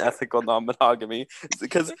unethical non-monogamy.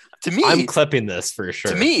 Because to me, I'm clipping this for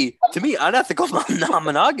sure. To me, unethical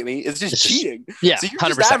non-monogamy is just cheating. Yeah, so you're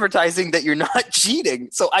 100%. just advertising that you're not cheating.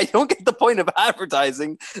 So I don't get the point of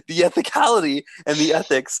advertising the ethicality and the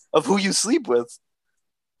ethics of who you sleep with.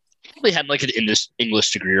 Probably had like an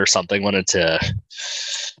English degree or something. Wanted to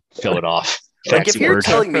fill it off. Like if you're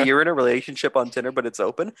telling me you're in a relationship on Tinder but it's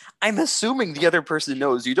open, I'm assuming the other person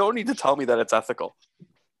knows. You don't need to tell me that it's ethical.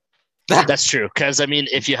 That's true. Because I mean,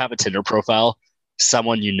 if you have a Tinder profile,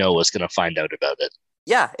 someone is going to find out about it.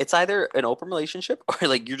 Yeah, it's either an open relationship or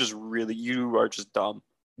like you are just dumb.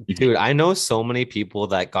 Dude, I know so many people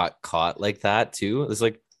that got caught like that too. It's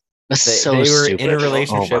like they were stupid. in a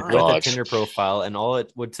relationship with God. a Tinder profile, and all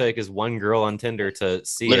it would take is one girl on Tinder to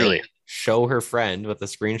see Literally. it, show her friend with a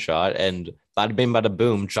screenshot, and bada bing, bada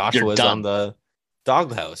boom, Joshua's on the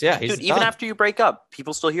doghouse. Yeah, he's dude. Even after you break up,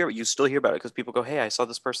 people still hear it. You still hear about it because people go, "Hey, I saw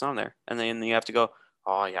this person on there," and then you have to go,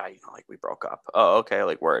 "Oh yeah, like we broke up." Oh, okay,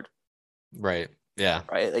 like word. Right. Yeah.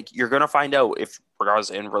 Right. Like you're gonna find out if, regardless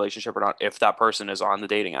in a relationship or not, if that person is on the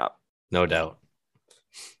dating app. No doubt.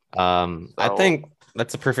 I think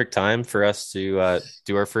that's a perfect time for us to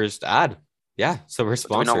do our first ad. Yeah. So we're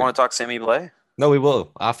sponsored. Do we not want to talk Sammy Blais? No, we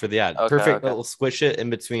will after the ad. Okay, Perfect. okay. We'll switch it in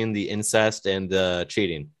between the incest and the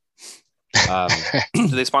cheating. Do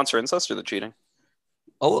they sponsor incest or the cheating?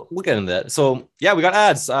 Oh, we'll get into that. So yeah, we got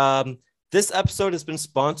ads. This episode has been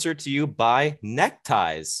sponsored to you by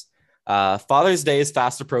Neckties. Father's Day is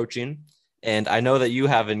fast approaching, and I know that you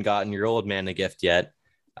haven't gotten your old man a gift yet.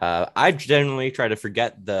 I generally try to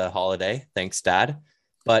forget the holiday. Thanks, Dad.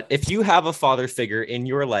 But if you have a father figure in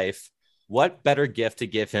your life, what better gift to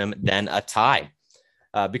give him than a tie?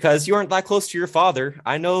 Because you aren't that close to your father.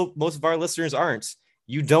 I know most of our listeners aren't.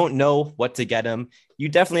 You don't know what to get him. You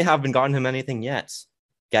definitely haven't gotten him anything yet.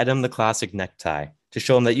 Get him the classic necktie to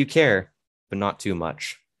show him that you care, but not too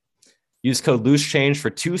much. Use code Loose Change for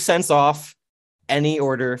 2 cents off any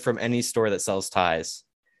order from any store that sells ties.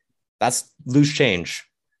 That's Loose Change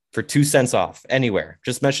for 2 cents off anywhere.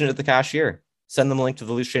 Just mention it to the cashier. Send them a link to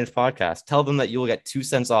the Loose Change podcast. Tell them that you will get 2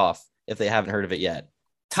 cents off if they haven't heard of it yet.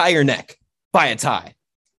 Tie your neck. Buy a tie.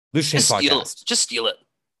 Loose Change podcast. Just steal it.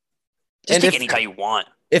 Just take any tie you want.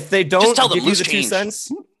 If they don't give you the 2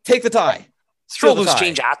 cents, take the tie. Throw Loose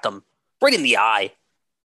Change at them. Right in the eye.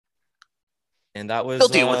 And that was... They'll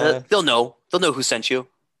deal with it. They'll know. They'll know who sent you.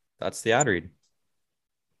 That's the ad read.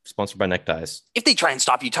 Sponsored by Neckties. If they try and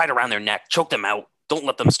stop you, tie it around their neck. Choke them out. Don't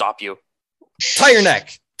let them stop you. Tie your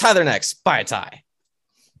neck. Tie their necks. Buy a tie.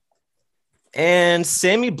 And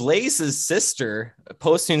Sammy Blaze's sister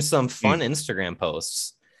posting some fun Instagram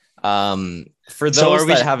posts. For those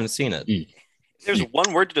that haven't seen it. If there's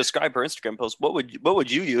one word to describe her Instagram post, what would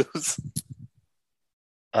you use?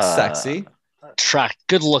 Sexy.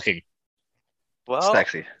 Good looking. Well,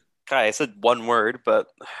 sexy. Okay, I said one word, but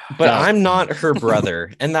I'm not her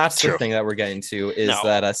brother, and that's the thing that we're getting to is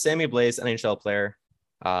that Sammy Blaze, NHL player,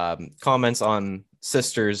 comments on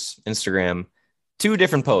sister's Instagram, 2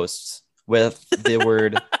 different posts with the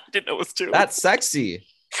word. I didn't know it was 2. That's sexy,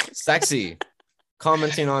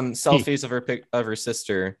 commenting on selfies of her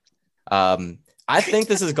sister. I think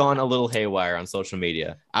this has gone a little haywire on social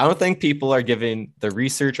media. I don't think people are giving the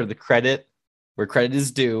research or the credit where credit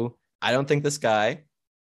is due. I don't think this guy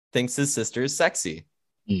thinks his sister is sexy.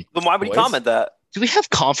 Then why would he comment that? Do we have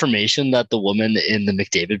confirmation that the woman in the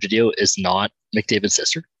McDavid video is not McDavid's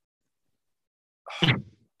sister?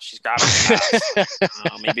 She's grabbing fast.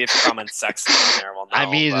 Maybe if you comment sexy in there, well, no, I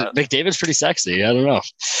mean, but... McDavid's pretty sexy. I don't know.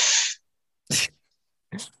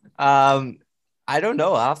 I don't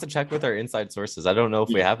know. I'll have to check with our inside sources. I don't know if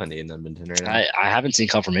we have any in Edmonton right now. I haven't seen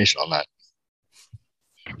confirmation on that.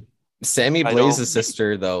 Sammy Blaze's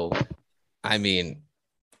sister, though, I mean,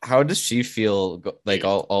 how does she feel like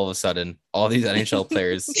all of a sudden all these NHL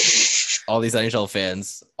players, all these NHL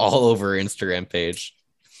fans all over her Instagram page?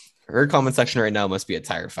 Her comment section right now must be a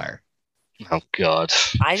tire fire. Oh, God.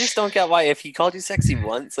 I just don't get why. If he called you sexy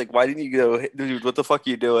once, like, why didn't you go, dude, what the fuck are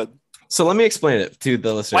you doing? So let me explain it to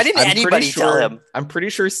the listeners. Why didn't anybody tell him? I'm pretty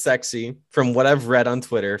sure sexy, from what I've read on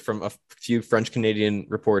Twitter from a few French-Canadian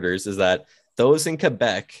reporters, is that those in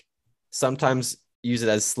Quebec sometimes use it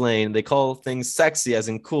as slang. They call things sexy as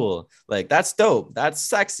in cool. Like, that's dope. That's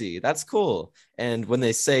sexy. That's cool. And when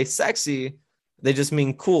they say sexy, they just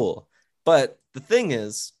mean cool. But the thing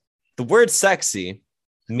is, the word sexy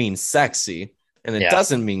means sexy, and it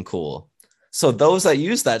doesn't mean cool. So those that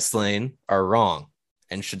use that slang are wrong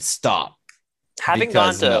and should stop. Having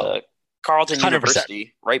gone to Carleton 100%.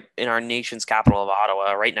 University, right in our nation's capital of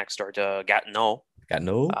Ottawa, right next door to Gatineau.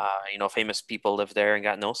 Famous people live there in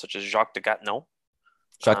Gatineau, such as Jacques de Gatineau.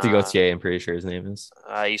 Jacques de Gauthier, I'm pretty sure his name is.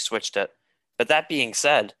 He switched it. But that being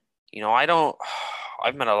said,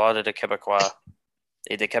 I've met a lot of the Québécois,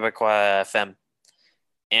 et des Québécois femmes.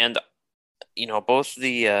 And, both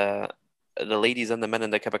the ladies and the men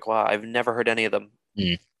in the Québécois, I've never heard any of them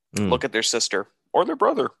look at their sister or their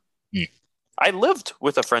brother. I lived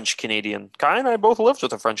with a French Canadian. Kai and I both lived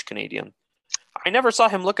with a French Canadian. I never saw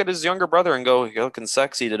him look at his younger brother and go, "You're looking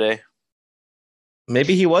sexy today."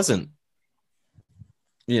 Maybe he wasn't.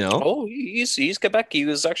 Oh, he's Quebec. He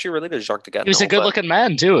was actually related to Jacques de Gatineau. He was a good-looking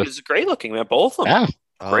man, too. He was a great-looking man, both of them.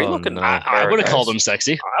 Yeah. Great-looking. No. I would have called him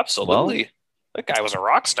sexy. Absolutely. That guy was a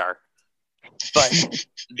rock star. But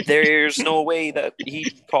there's no way that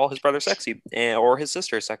he'd call his brother sexy or his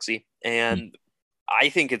sister sexy. And I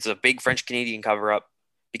think it's a big French-Canadian cover-up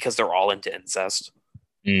because they're all into incest.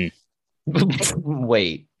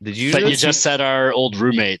 Wait, did you? But you just said our old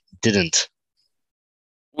roommate didn't.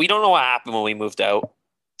 We don't know what happened when we moved out.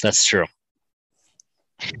 That's true.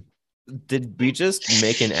 Did we just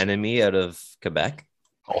make an enemy out of Quebec?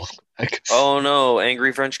 Oh no,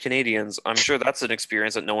 angry French Canadians. I'm sure that's an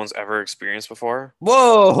experience that no one's ever experienced before.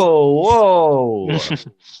 Whoa.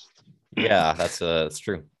 Yeah, that's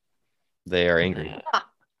true. They are angry. Yeah.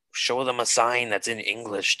 Show them a sign that's in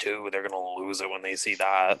English too. They're gonna lose it when they see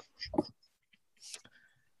that.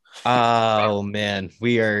 Oh man,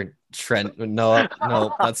 we are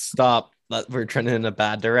No, let's stop. We're trending in a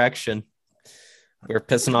bad direction. We're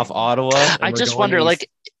pissing off Ottawa. I just wonder,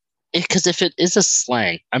 because if it is a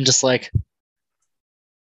slang, I'm just like,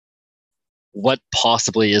 what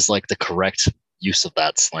possibly is the correct use of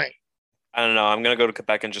that slang? I don't know. I'm going to go to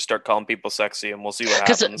Quebec and just start calling people sexy and we'll see what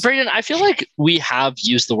happens. Because, Brayden, I feel like we have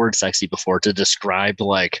used the word sexy before to describe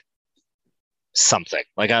something.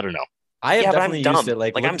 I don't know. I have definitely used it.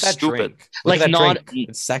 Like I'm stupid. Drink.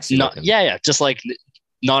 It's sexy. Just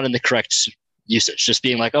not in the correct usage. Just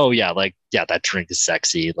being that drink is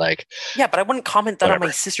sexy. Yeah, but I wouldn't comment that on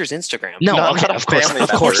my sister's Instagram. No, of course not.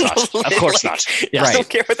 Of course not. Yeah, I don't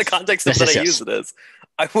care what the context of that I use it is.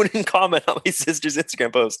 I wouldn't comment on my sister's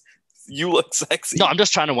Instagram post. You look sexy. No, I'm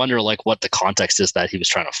just trying to wonder what the context is that he was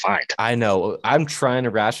trying to find. I know. I'm trying to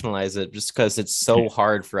rationalize it just because it's so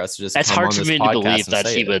hard for us to just. It's hard for me to believe that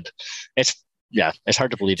he would. It's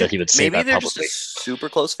hard to believe that he would say that publicly. Maybe they're just a super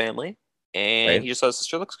close family, and he just said his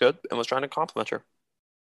sister looks good and was trying to compliment her.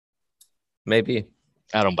 Maybe.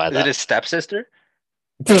 I don't buy that. Is it his stepsister?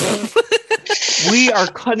 We are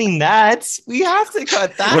cutting that. We have to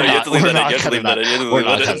cut that. We're not cutting that.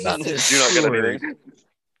 Do not cut anything.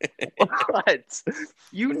 What?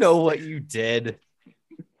 You know what you did.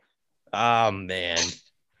 Oh man.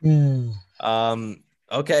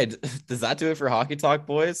 Okay. Does that do it for Hockey Talk,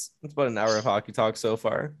 boys? It's about an hour of Hockey Talk so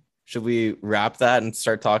far. Should we wrap that and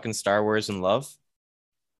start talking Star Wars and love?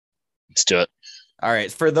 Let's do it. All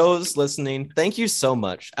right. For those listening, thank you so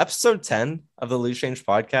much. Episode 10 of the Loose Change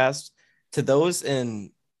podcast. To those in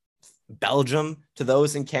Belgium, to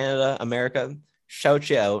those in Canada, America, shout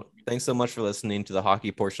you out. Thanks so much for listening to the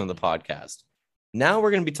hockey portion of the podcast. Now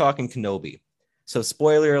we're going to be talking Kenobi. So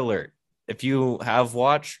spoiler alert. If you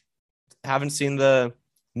haven't seen the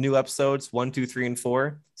new episodes 1, 2, 3, and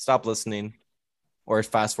 4, stop listening or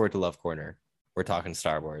fast forward to Love Corner. We're talking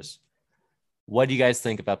Star Wars. What do you guys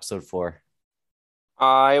think of episode 4?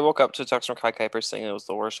 I woke up to a text from Kai Kuiper saying it was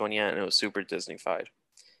the worst one yet, and it was super Disney-fied.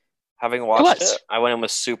 Having watched it, I went in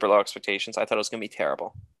with super low expectations. I thought it was going to be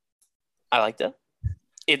terrible. I liked it.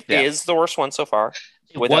 It is the worst one so far.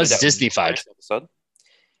 It was Disney-fied. Episode.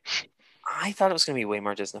 I thought it was going to be way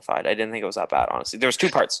more Disney-fied. I didn't think it was that bad, honestly. There's two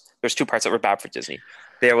parts. There's two parts that were bad for Disney.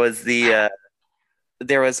 There was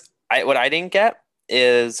what I didn't get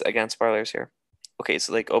is, again, spoilers here. Okay,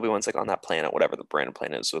 so like Obi-Wan's like on that planet, whatever the brand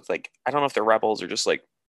planet is, with like, I don't know if they're rebels or just like,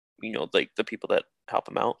 like the people that help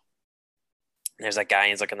him out. And there's that guy,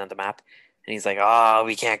 and he's looking at the map, and he's like, "Oh,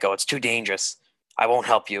 we can't go. It's too dangerous. I won't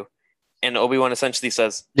help you." And Obi-Wan essentially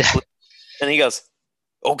says, and he goes,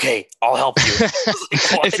 "Okay, I'll help you."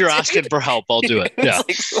 Like, if you're asking for help, I'll do it. Yeah.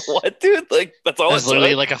 Like, what, dude? Like, that's all. It's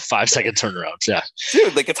literally like a 5-second turnaround. Yeah.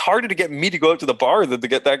 Dude, like, it's harder to get me to go out to the bar than to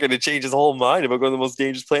get that guy to change his whole mind about going to the most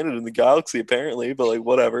dangerous planet in the galaxy, apparently. But like,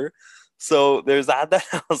 whatever. So there's that.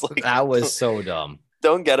 I was like, that was so dumb.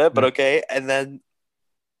 Don't get it, but okay. And then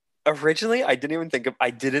originally, I didn't think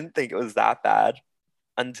it was that bad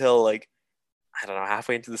until like, I don't know,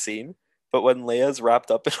 halfway into the scene. But when Leia's wrapped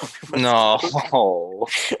up in Obi-Wan's No.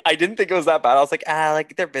 I didn't think it was that bad. I was like,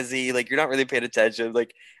 like they're busy, like you're not really paying attention.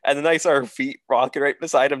 Like, and then I saw her feet rocking right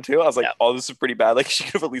beside him too. I was like, oh, this is pretty bad. Like she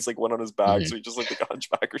could have at least like went on his back, so he just looked like a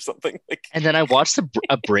hunchback or something. Like, and then I watched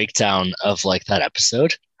a breakdown of like that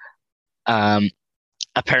episode.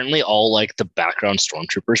 Apparently all like the background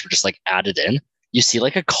stormtroopers were just like added in. You see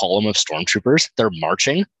like a column of stormtroopers. They're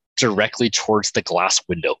marching directly towards the glass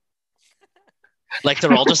window. Like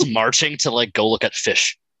they're all just marching to like go look at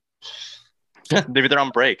fish. Maybe they're on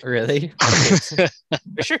break. Really?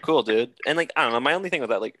 For sure, cool, dude. And like, I don't know. My only thing with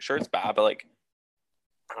that, like, sure, it's bad, but like,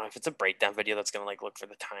 I don't know if it's a breakdown video that's gonna like look for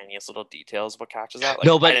the tiniest little details. What catches that? Like,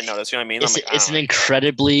 no, but I didn't notice. You know what I mean? It's an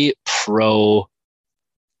incredibly pro.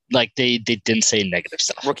 Like they didn't say negative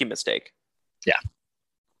stuff. Rookie mistake. Yeah.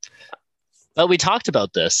 But we talked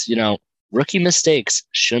about this. Rookie mistakes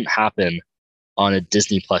shouldn't happen on a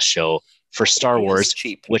Disney Plus show for Star Wars,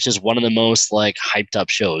 cheap. Which is one of the most like hyped up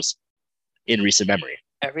shows in recent memory.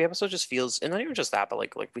 Every episode just feels, and not even just that, but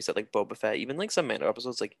like we said, like Boba Fett, even like some Mando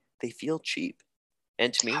episodes, like they feel cheap.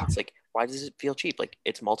 And to me, it's like, why does it feel cheap? Like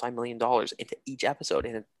it's multi-million dollars into each episode,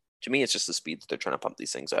 and to me, it's just the speed that they're trying to pump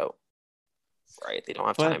these things out. Right? They don't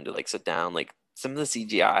have time to like sit down. Like some of the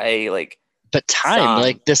CGI, like. But time,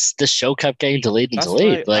 like this show kept getting delayed and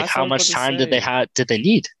delayed. Like how much time did they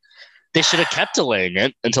need? They should have kept delaying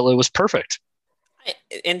it until it was perfect.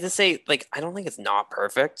 And to say, like, I don't think it's not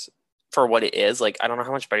perfect for what it is. Like, I don't know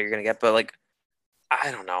how much better you're going to get, but, like,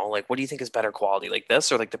 I don't know. Like, what do you think is better quality? Like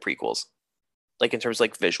this or, like, the prequels? Like, in terms of,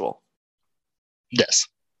 like, visual? This.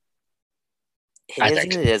 It is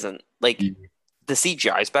and it isn't. Like, the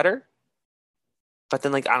CGI is better. But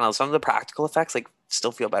then, like, I don't know. Some of the practical effects, like,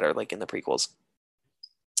 still feel better, like, in the prequels.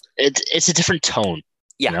 It's a different tone.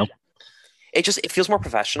 Yeah. It feels more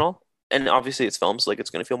professional. And obviously it's films, so like it's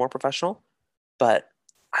going to feel more professional, but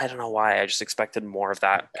I don't know why. I just expected more of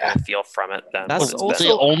that kind of feel from it. Than that's also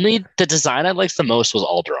the design I liked the most was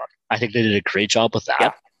Alderaan. I think they did a great job with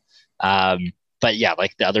that. Yeah. But yeah,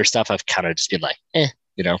 like the other stuff, I've kind of just been like, I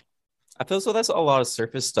feel so that's a lot of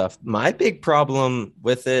surface stuff. My big problem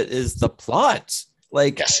with it is the plot.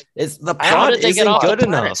 Like, it's the plot isn't good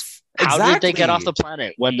enough. How did they get off the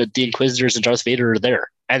planet when the Inquisitors and Darth Vader are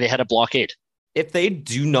there and they had a blockade? If they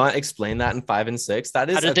do not explain that in 5 and 6, that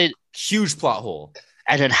is a huge plot hole.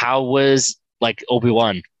 And then how was like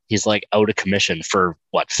Obi-Wan? He's like out of commission for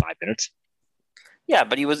what, 5 minutes? Yeah,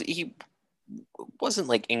 but he wasn't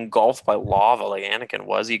like engulfed by lava like Anakin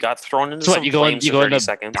was. He got thrown into some flames for 30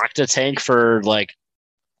 seconds. Back to tank for like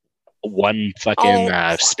one fucking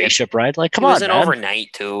spaceship ride. Like, come on, man. It was an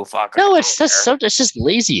overnight too. Fuck. No, it's just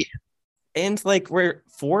lazy. And like we're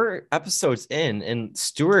 4 episodes in, and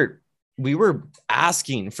Stuart, we were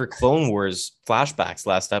asking for Clone Wars flashbacks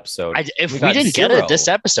last episode. If we didn't get it this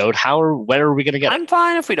episode, when are we going to get it? I'm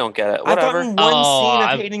fine if we don't get it. Whatever. I've gotten one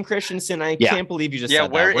scene of Hayden Christensen. I can't believe you just said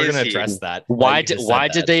that. We're going to address that. Why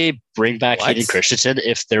did they bring back Hayden Christensen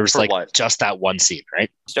if there's just that one scene,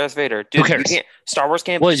 right? Darth Vader. Dude, who cares? Star Wars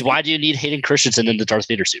can't. Well, why do you need Hayden Christensen in the Darth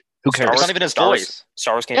Vader suit? Who cares? It's not even his voice.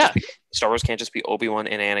 Star Wars can't just be Obi-Wan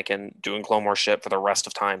and Anakin doing Clone Wars shit for the rest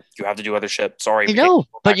of time. You have to do other shit. Sorry. I know,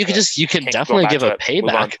 but you can definitely give a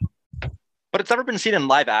payback. But it's never been seen in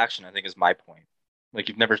live action, I think, is my point. Like,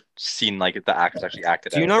 you've never seen like the actors actually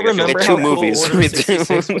acted. Do you not remember how 2 movies? Cool Order 66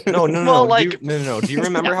 was? No. Well, no. Do you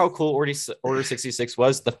remember how cool Order 66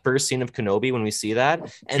 was? The first scene of Kenobi when we see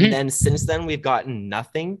that, and then since then we've gotten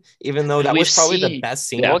nothing. Even though that was probably the best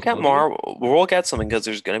scene. We'll get more. We'll get something because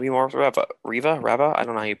there's going to be more. Reva. I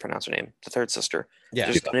don't know how you pronounce her name. The third sister. Yeah.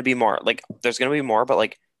 There's going to be more. Like, there's going to be more, but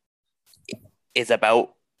like, it's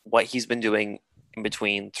about what he's been doing in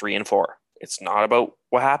between 3 and 4. It's not about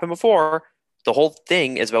what happened before. The whole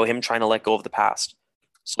thing is about him trying to let go of the past.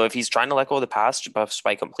 So if he's trying to let go of the past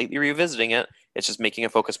by completely revisiting it, it's just making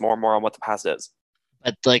it focus more and more on what the past is.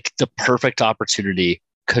 But like the perfect opportunity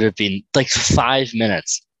could have been like 5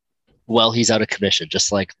 minutes while he's out of commission,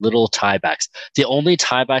 just like little tiebacks. The only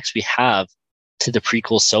tiebacks we have to the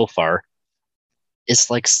prequels so far is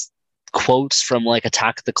like quotes from like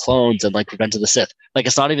Attack of the Clones and like Revenge of the Sith. Like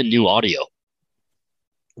it's not even new audio.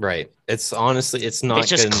 Right. It's honestly, it's not. It's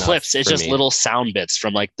just good clips. It's just little sound bits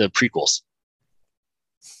from like the prequels.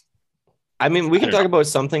 I mean, we can talk about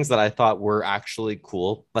some things that I thought were actually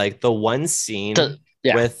cool, like the one scene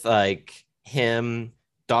with like him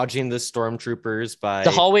dodging the stormtroopers by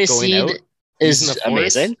the hallway scene out, is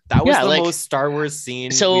amazing. That was the most Star Wars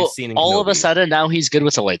scene we've seen in all Kenobi. Of a sudden now he's good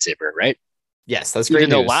with a lightsaber, right? Yes, that's great. Even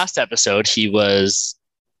though last episode he was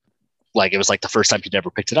like, it was like the first time he never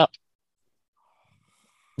picked it up.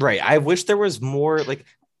 Right. I wish there was more like,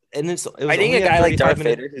 and it was I think a guy like Darth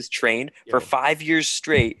Vader who's trained for 5 years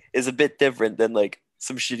straight is a bit different than like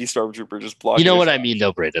some shitty stormtrooper just blocking. You know what I mean,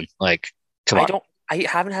 though, Braden? Like, come on. I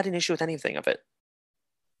haven't had an issue with anything of it.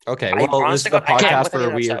 Okay, well, this is the podcast where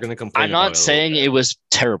we are going to complain. I'm not saying it was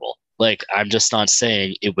terrible. Like, I'm just not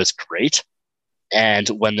saying it was great. And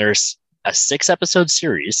when there's a 6-episode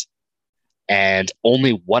series and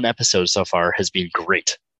only 1 episode so far has been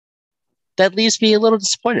great, that leaves me a little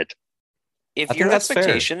disappointed. If your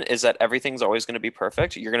expectation is that everything's always going to be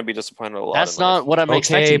perfect, you're going to be disappointed a lot. That's not what I'm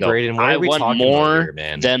expecting. Braden, what I are we want talking more about here,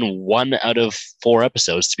 man? than 1 out of 4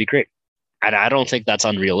 episodes to be great, and I don't think that's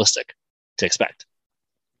unrealistic to expect.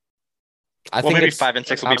 I think maybe 5 and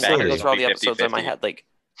 6 will be better. Those are all the episodes in my head. Like,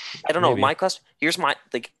 I don't know. My question here's my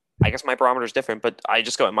like. I guess my barometer is different, but I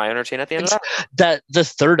just go at my entertain at the end of that. The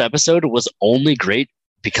 3rd episode was only great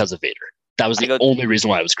because of Vader. That was the only reason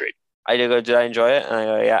why it was great. I do go, did I enjoy it? And I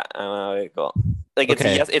go, yeah. Okay, cool. Like it's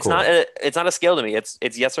yes, it's cool. It's not a scale to me.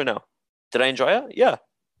 It's yes or no. Did I enjoy it? Yeah.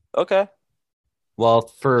 Okay. Well,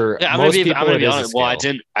 for most people, I'm gonna be honest. Well, I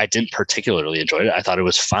didn't particularly enjoy it. I thought it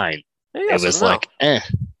was fine. It was like,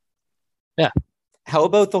 yeah. How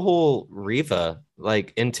about the whole Reva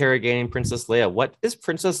like interrogating Princess Leia? What is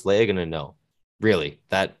Princess Leia gonna know? Really,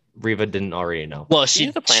 that Reva didn't already know. Well,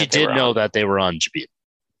 she did know that they were on Jabin.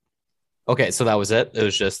 Okay, so that was it. It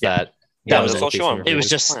was just that. That was it. It was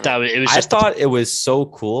just that. It was. I thought it was so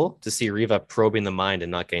cool to see Reva probing the mind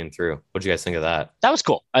and not getting through. What do you guys think of that? That was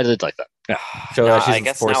cool. I did like that. Yeah. So I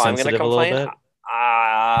guess now I'm gonna complain.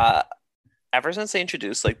 Ever since they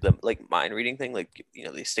introduced like the mind reading thing, like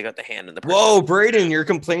they stick out the hand in the. Whoa, Braden, you're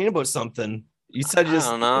complaining about something. You said I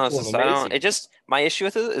don't know. It just my issue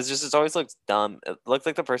with it is just it always looks dumb. It looks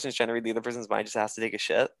like the person who's trying to read the other person's mind just has to take a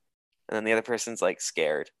shit. And then the other person's like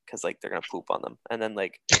scared because like they're gonna poop on them, and then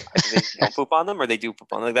like they don't poop on them or they do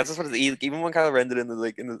poop on them. Like that's just what it is. Even when Kylo Ren did in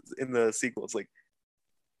the sequel, it's like,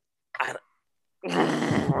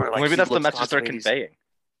 maybe that's the message they're conveying.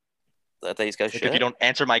 That these guys shit. If you don't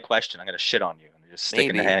answer my question, I'm gonna shit on you and just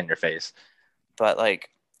stick the hand in your face. But like,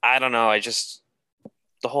 I don't know. I just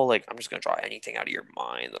the whole like I'm just gonna draw anything out of your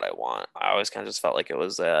mind that I want. I always kind of just felt like it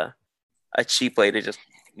was a cheap way to just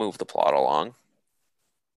move the plot along.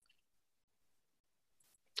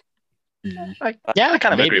 I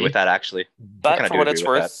kind of agree with that actually. But for what it's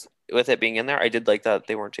worth, with it being in there, I did like that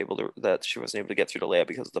they weren't able to that she wasn't able to get through to Leia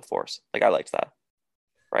because of the Force. Like I liked that,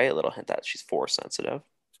 right? A little hint that she's Force sensitive.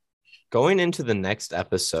 Going into the next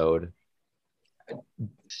episode,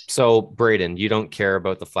 so Braden, you don't care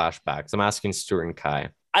about the flashbacks. I'm asking Stuart and Kai.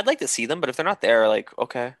 I'd like to see them, but if they're not there, like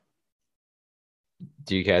okay.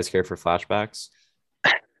 Do you guys care for flashbacks?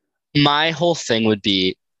 My whole thing would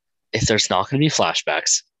be, if there's not going to be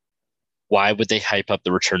flashbacks, why would they hype up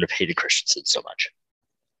the return of Hayden Christensen so much?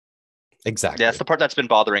 Exactly. Yeah, that's the part that's been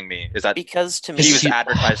bothering me. Is that because to me he was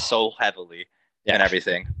advertised so heavily and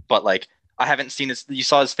everything, but like I haven't seen his. You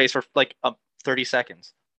saw his face for like 30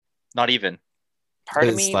 seconds, not even. Part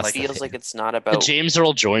of me feels like it's not about the James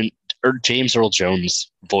Earl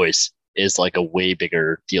Jones voice is like a way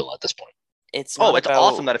bigger deal at this point. It's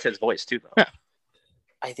awesome that it's his voice too, though. Yeah.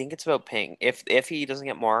 I think it's about paying. If he doesn't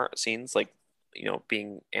get more scenes, like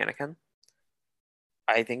being Anakin,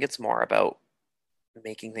 I think it's more about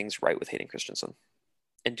making things right with Hayden Christensen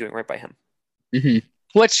and doing right by him. Mm-hmm.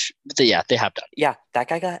 Which, they have done. Yeah, that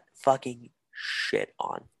guy got fucking shit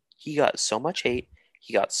on. He got so much hate.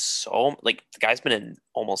 He got so the guy's been in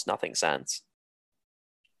almost nothing since.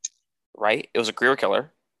 Right? It was a career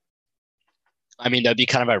killer. I mean, that'd be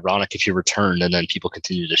kind of ironic if he returned and then people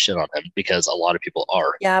continue to shit on him because a lot of people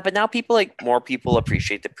are. Yeah, but now more people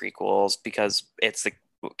appreciate the prequels because it's the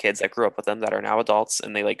kids that grew up with them that are now adults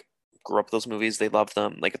and they grew up with those movies. They love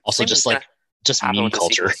them. Also just meme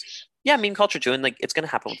culture. Yeah, meme culture too. And it's going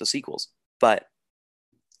to happen with the sequels. But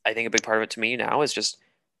I think a big part of it to me now is just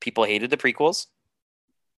people hated the prequels.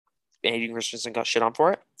 Hayden Christensen got shit on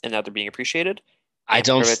for it, and now they're being appreciated. I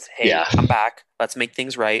don't. Hey, come back. Let's make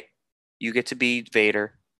things right. You get to be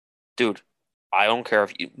Vader, dude. I don't care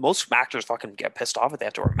if most actors fucking get pissed off if they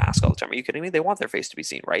have to wear a mask all the time. Are you kidding me? They want their face to be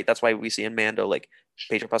seen, right? That's why we see in Mando like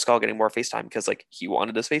Pedro Pascal getting more face time because like he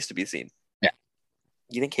wanted his face to be seen. Yeah.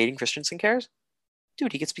 You think Hayden Christensen cares?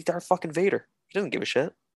 Dude, he gets to be Darth fucking Vader. He doesn't give a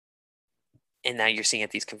shit. And now you're seeing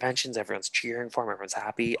at these conventions, everyone's cheering for him, everyone's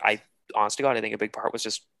happy. Honest to God, I think a big part was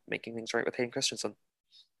just making things right with Hayden Christensen.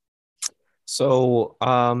 So,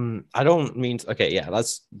 I don't mean to, okay, yeah,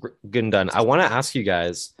 that's good and done. I want to ask you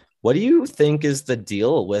guys, what do you think is the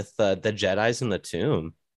deal with the Jedis in the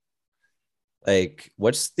tomb? Like,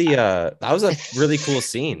 what's the that was a really cool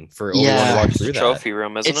scene for Obi-Wan to walk through that. Trophy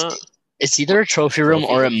room, isn't it? It's either a trophy room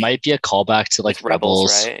or it might be a callback to like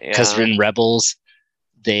Rebels, because in Rebels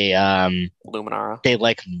they Luminara. They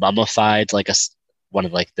like mummified like one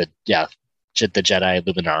of like the Jedi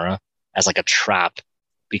Luminara as like a trap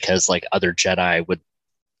because like other Jedi would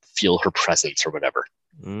feel her presence or whatever.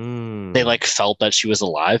 They like felt that she was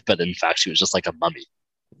alive, but in fact she was just like a mummy.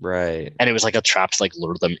 Right. And it was like a trap to like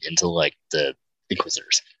lure them into like the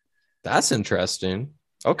Inquisitors. That's interesting.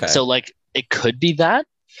 Okay. So like it could be that.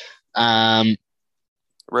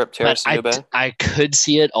 Rip Terrace I could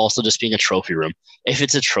see it also just being a trophy room. If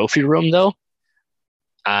it's a trophy room though,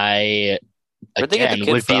 I would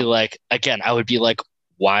be like,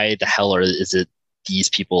 why the hell is it these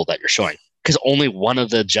people that you're showing? Because only one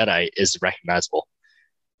of the Jedi is recognizable.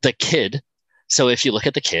 The kid. So if you look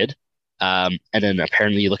at the kid, and then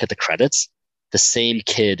apparently you look at the credits, the same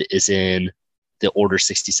kid is in the Order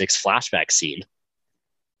 66 flashback scene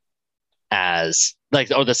as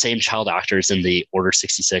the same child actors in the Order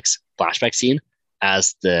 66 flashback scene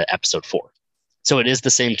as the episode 4. So it is the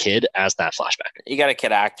same kid as that flashback. You got a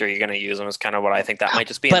kid actor, you're going to use him is kind of what I think that might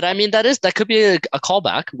just be. But I mean, that could be a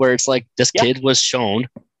callback where it's like this kid was shown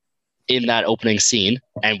in that opening scene,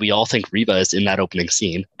 and we all think Reva is in that opening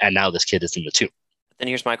scene, and now this kid is in the tomb. Then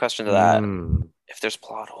here's my question to that. If there's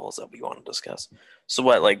plot holes that we want to discuss. So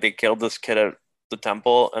what, like they killed this kid at the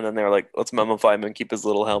temple, and then they were like, let's mummify him and keep his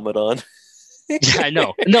little helmet on. Yeah, I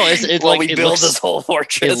know. No, we build this whole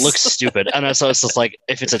fortress. It looks stupid. And so it's just like,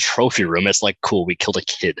 if it's a trophy room, it's like, cool, we killed a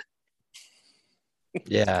kid.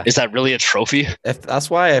 Yeah. Is that really a trophy? If that's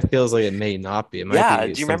why it feels like it may not be. It might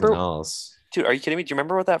be do you remember else. Dude, are you kidding me? Do you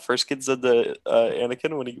remember what that first kid said to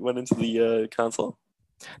Anakin when he went into the console?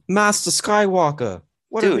 Master Skywalker,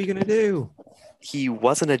 what are we gonna do? He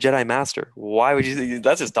wasn't a Jedi Master. Why would you think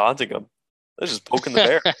that's just taunting him? That's just poking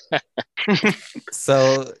the bear.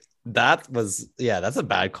 So that's a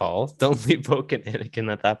bad call. Don't be poking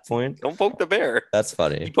Anakin at that point. Don't poke the bear. That's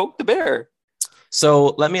funny. He poked the bear. So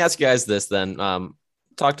let me ask you guys this then.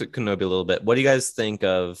 Talk to Kenobi a little bit. What do you guys think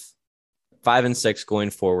of 5 and 6 going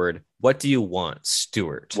forward? What do you want,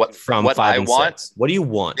 Stuart? What 5 and 6? What do you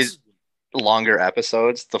want? Is longer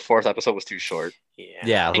episodes. The 4th episode was too short.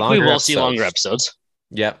 Yeah, I think we will see longer episodes.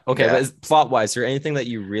 Yeah. Okay. Yeah. But plot-wise, is there anything that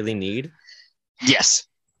you really need? Yes.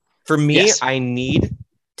 For me, I need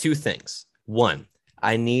 2 things. 1,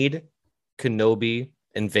 I need Kenobi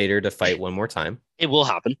and Vader to fight one more time. It will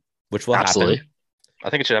happen. Which will happen. I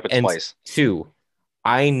think it should happen twice. 2,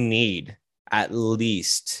 I need at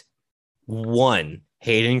least 1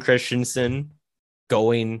 Hayden Christensen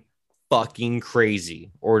going fucking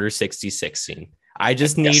crazy Order 66 scene. I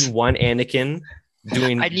just need 1 Anakin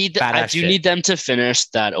doing I do need them to finish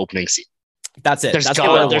that opening scene. That's it. There's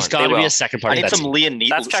got to be a second part. I need some Liam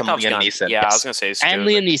Neeson. Yeah, I was gonna say and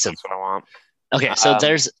Liam Neeson. That's what I want. Okay, so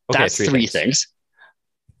that's 3 things.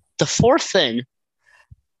 The 4th thing,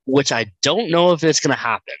 which I don't know if it's gonna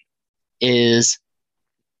happen, is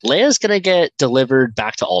Leia's gonna get delivered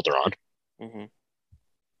back to Alderaan. Mm-hmm.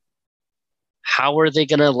 How are they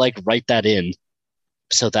gonna write that in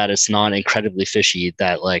so that it's not incredibly fishy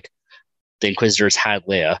that the Inquisitors had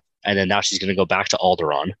Leia and then now she's gonna go back to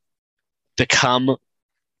Alderaan, become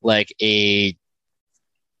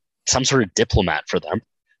some sort of diplomat for them,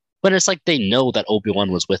 but it's they know that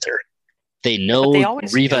Obi-Wan was with her. They know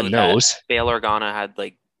Reva knows. Bail Organa had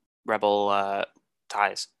rebel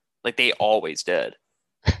ties. They always did.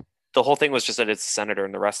 The whole thing was just that it's a senator,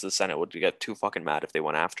 and the rest of the Senate would get too fucking mad if they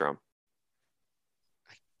went after him.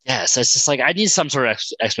 Yes, it's just I need some sort of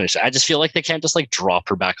explanation. I just feel like they can't just drop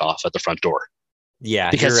her back off at the front door. Yeah,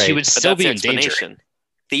 because she would still be in danger.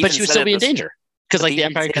 But she would still be in danger because the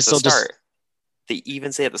Empire can still just. They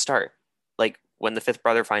even say at the start, when the 5th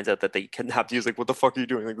brother finds out that they kidnapped you, he's what the fuck are you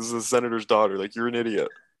doing? This is a senator's daughter. You're an idiot.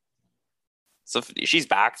 So if she's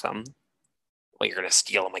back some, you're gonna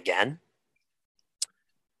steal him again.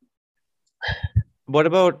 what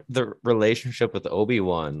about the relationship with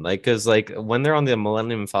Obi-Wan? Like, because like when they're on the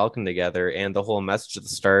Millennium Falcon together and the whole message at the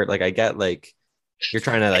start, like I get like you're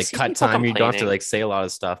trying to like cut time, you don't have to like say a lot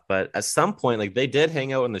of stuff, but at some point, like they did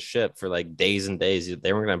hang out on the ship for like days and days.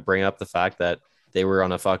 They weren't gonna bring up the fact that they were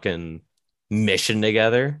on a fucking mission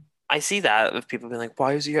together. I see that of people being like,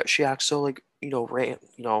 why is she act so like,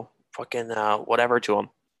 fucking whatever to him.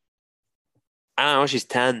 I don't know, she's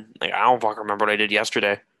 10. Like, I don't fucking remember what I did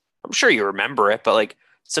yesterday. I'm sure you remember it, but like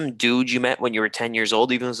some dude you met when you were 10 years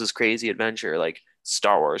old, even though this crazy adventure, like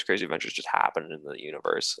Star Wars crazy adventures just happened in the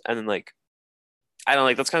universe. And then like, I don't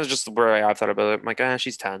like, that's kind of just where I've thought about it. I'm like,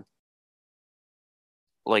 she's 10.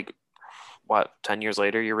 Like, what, 10 years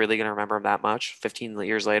later, you're really going to remember him that much? 15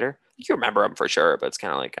 years later? You remember him for sure, but it's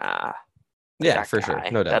kind of like, yeah, for sure.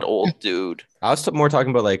 No doubt. That old dude. I was more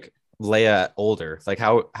talking about like Leia older. Like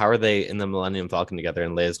how are they in the Millennium Falcon together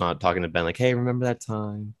and Leia's not talking to Ben like, hey, remember that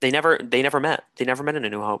time? They never met. They never met in A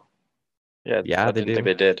New Hope. Yeah, they did.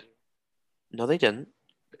 They did. No, they didn't.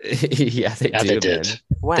 Yeah, they did.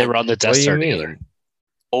 When? They were on the Death Star together.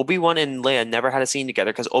 Obi-Wan and Leia never had a scene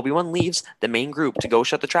together because Obi-Wan leaves the main group to go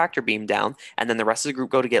shut the tractor beam down, and then the rest of the group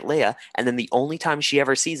go to get Leia, and then the only time she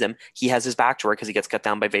ever sees him, he has his back to her because he gets cut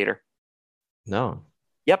down by Vader. No.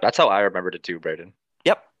 Yep. That's how I remembered it too, Brayden.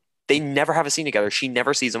 Yep. They never have a scene together. She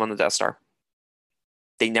never sees him on the Death Star.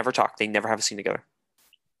 They never talk. They never have a scene together.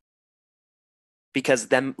 Because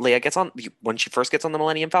then Leia gets on, when she first gets on the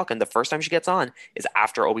Millennium Falcon, the first time she gets on is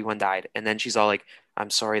after Obi-Wan died. And then she's all like, I'm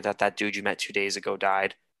sorry that dude you met 2 days ago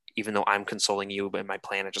died, even though I'm consoling you, but my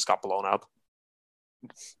planet just got blown up.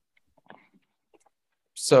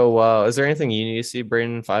 So is there anything you need to see,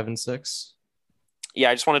 Brayden, 5 and 6? Yeah,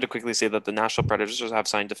 I just wanted to quickly say that the Nashville Predators have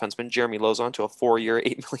signed defenseman Jeremy Lauzon to a 4-year,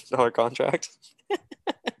 $8 million contract.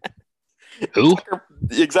 Who?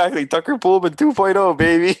 Exactly. Tucker Pullman 2.0,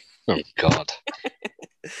 baby. Oh, God.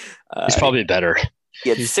 He's probably better.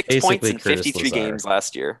 He had 6 points in 53 games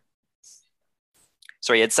last year.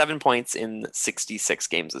 Sorry, he had 7 points in 66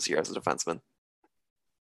 games this year as a defenseman.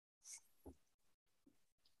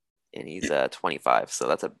 And he's 25, so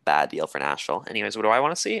that's a bad deal for Nashville. Anyways, what do I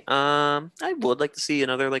want to see? I would like to see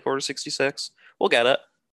another like Order 66. We'll get it.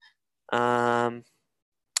 The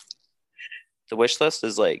wish list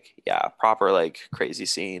is like, yeah, proper like crazy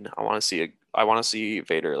scene. I want to see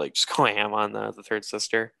Vader like just go ham on the third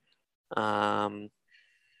sister. I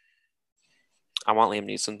want Liam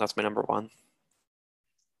Neeson. That's my number one.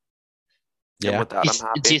 Yeah. With that, I'm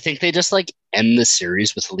happy. Do you think they just like end the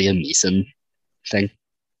series with Liam Neeson thing?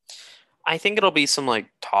 I think it'll be some like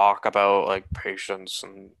talk about like patience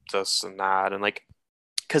and this and that, and like,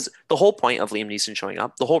 because the whole point of Liam Neeson showing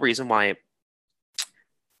up, the whole reason why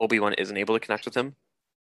Obi-Wan isn't able to connect with him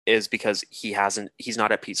is because he's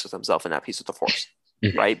not at peace with himself and at peace with the Force,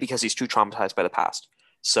 right? Because he's too traumatized by the past.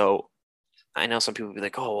 So I know some people will be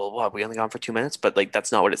like, oh, well, what? We only gone for 2 minutes, but like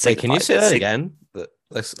that's not what it signifies. Wait, can you say that again?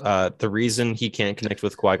 The reason he can't connect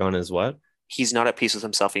with Qui-Gon is what? He's not at peace with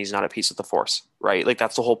himself and he's not at peace with the Force, right? Like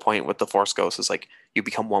that's the whole point with the Force Ghost is like you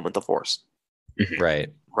become one with the Force. Right.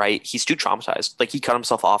 Right. He's too traumatized. Like he cut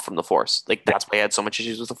himself off from the Force. Like that's why he had so much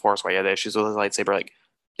issues with the Force, why he had issues with his lightsaber. Like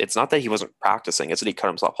it's not that he wasn't practicing, it's that he cut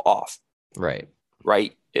himself off. Right.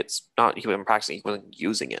 Right. It's not he wasn't practicing, he wasn't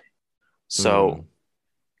using it. So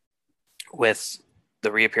with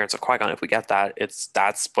the reappearance of Qui-Gon, if we get that,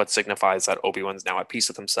 that's what signifies that Obi-Wan's now at peace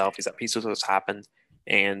with himself. He's at peace with what's happened,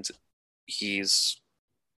 and he's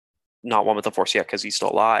not one with the Force yet because he's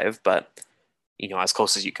still alive, but as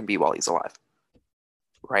close as you can be while he's alive.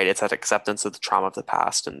 Right? It's that acceptance of the trauma of the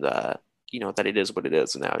past, and that it is what it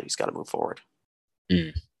is, and now he's got to move forward.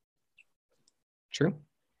 True.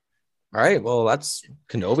 All right. Well, that's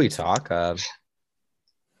Kenobi talk.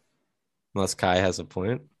 Unless Kai has a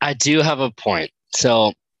point. I do have a point.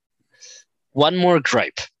 So, one more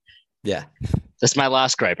gripe. Yeah. This is my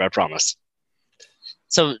last gripe, I promise.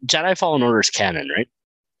 So, Jedi Fallen Order is canon, right?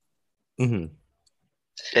 Mm-hmm.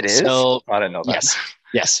 It is? So, I didn't know that.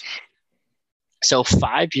 Yes. So,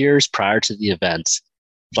 5 years prior to the events,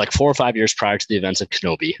 like 4 or 5 years prior to the events of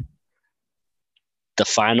Kenobi, the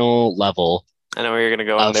final level I know where you're going to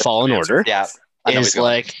go of Fallen Order is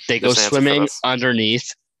like they go swimming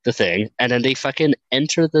underneath the thing, and then they fucking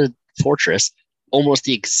enter the fortress almost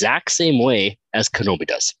the exact same way as Kenobi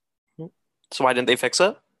does. So why didn't they fix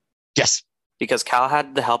it? Yes. Because Cal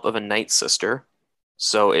had the help of a Night Sister,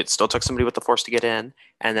 so it still took somebody with the Force to get in,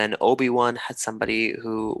 and then Obi-Wan had somebody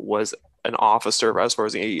who was an officer as far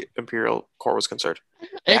as the Imperial Corps was concerned.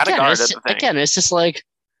 Again, it's just like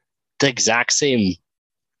the exact same.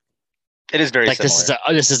 It is very similar.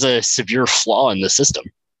 This is a severe flaw in the system.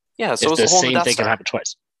 Yeah, so it's the same thing can happen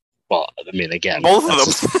twice. Well, I mean, again, Both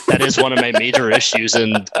of them. that is one of my major issues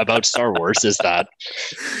about Star Wars is that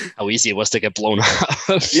how easy it was to get blown up.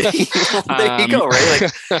 There you go,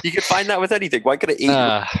 right? Like you could find that with anything. Why could an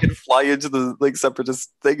 8-year-old fly into the like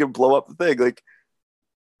separatist thing and blow up the thing? Like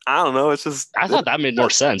I don't know. It's just I thought that made more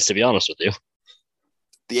sense, to be honest with you.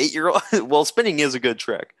 The 8-year-old. Well, spinning is a good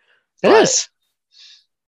trick. It is.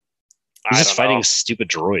 He's I just don't fighting know. stupid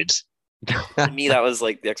droids. To me, that was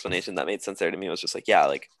like the explanation that made sense there. To me, it was just like, yeah,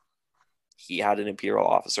 like he had an Imperial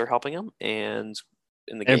officer helping him, and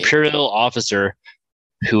in the An game, Imperial officer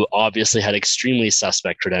who obviously had extremely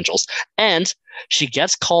suspect credentials, and she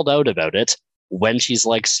gets called out about it when she's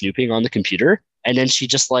like snooping on the computer, and then she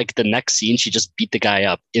just like the next scene she just beat the guy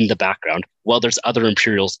up in the background while there's other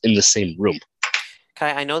Imperials in the same room.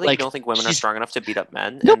 Kai, I know that Like, you don't think women are she's- strong enough to beat up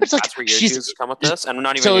men. No, and but it's like, that's where your she's- issues come with this. And we're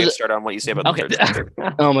not even so going to the- start on what you say about Okay. the third sister.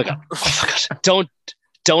 Oh my god.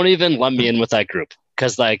 Don't even lump me in with that group,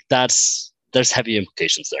 because like there's heavy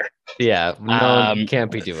implications there. Yeah, no, Um,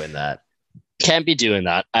 can't be doing that. Can't be doing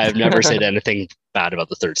that. I've never said anything bad about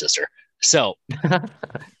the third sister. So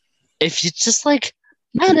if you just like,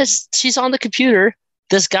 man, she's on the computer.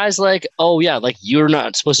 This guy's like, oh yeah, like you're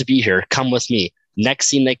not supposed to be here. Come with me. Next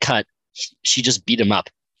scene they cut, she just beat him up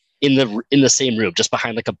in the same room, just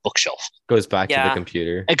behind like a bookshelf. Goes back to the Yeah.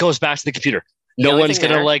 computer. It goes back to the computer. The No only one's thing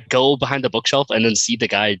gonna there- like go behind the bookshelf and then see the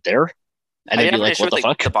guy there, and I then didn't be have an like, issue what with the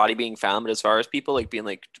like, fuck? the body being found, but as far as people like being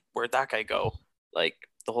like, where'd that guy go? Like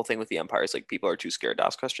the whole thing with the Empire is like people are too scared to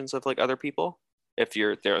ask questions of like other people. If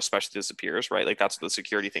they're especially disappears, right? Like that's what the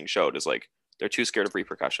security thing showed is like they're too scared of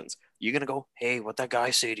repercussions. You gonna go, hey, what that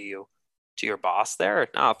guy say to you? To your boss there?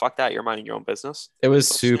 Nah, fuck that. You're minding your own business. It was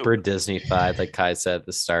So super Disney-fied, like Kai said at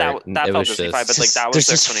the start. That and felt it was Disney-fied, just, but like that was There's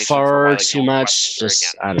the just explanation for far why, like, too no much. questions are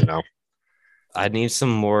Just again. I don't know. I need some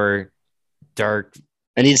more dark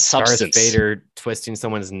I need Darth substance. Vader twisting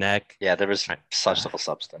someone's neck. Yeah, there was such little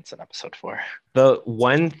substance in episode 4. The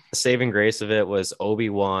one saving grace of it was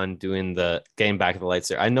Obi-Wan doing the getting back the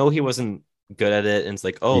lightsaber. I know he wasn't good at it, and it's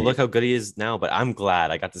like, oh, look how good he is now. But I'm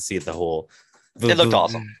glad I got to see the whole. It looked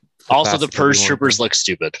awesome. Also, the classic Purge Obi-Wan Troopers thing. look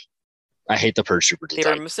stupid. I hate the Purge Trooper They were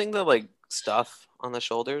design. missing the like stuff on the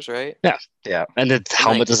shoulders, right? And the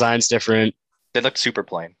helmet like- design's different. They looked super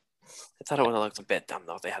plain. I thought it would have looked a bit dumb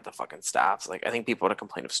though if they had the fucking staffs. Like I think people would have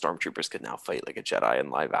complained if stormtroopers could now fight like a Jedi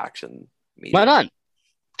in live action media. Why not?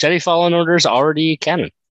 Jedi Fallen Order is already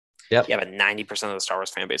canon. Yeah, but 90% of the Star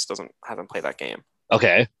Wars fan base hasn't played that game.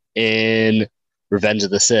 Okay. In Revenge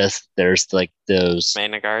of the Sith, there's like those.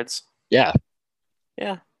 Magna Guards. Yeah.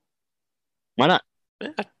 Yeah. Why not? Yeah.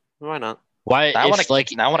 Why not? Why? Now I want If to like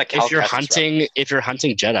now I want to if you're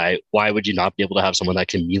hunting Jedi, why would you not be able to have someone that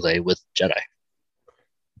can melee with Jedi?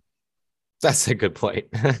 That's a good point.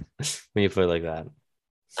 When you put it like that.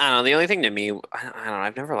 I don't know. The only thing to me, I don't know.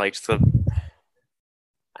 I never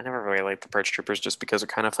really liked the Purge Troopers just because it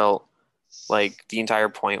kind of felt like the entire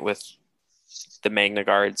point with the Magna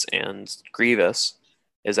Guards and Grievous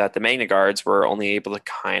is that the Magna Guards were only able to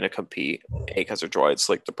kind of compete because they're droids,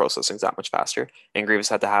 like the processing's that much faster, and Grievous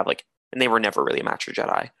had to have like, and they were never really a match for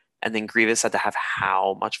Jedi, and then Grievous had to have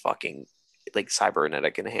how much fucking like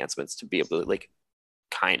cybernetic enhancements to be able to like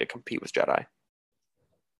kind of compete with Jedi.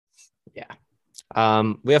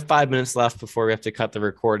 We have 5 minutes left before we have to cut the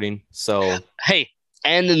recording. So Hey,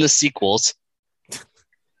 and in the sequels,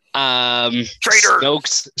 Traitor!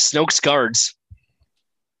 Snoke's guards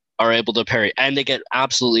are able to parry, and they get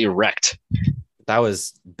absolutely wrecked. that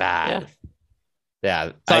was bad.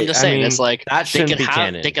 Yeah. So I'm just saying, mean, it's like that they shouldn't could be have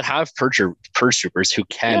canon. they could have Purge Troopers who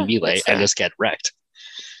can Yeah, melee that's fair. and just get wrecked.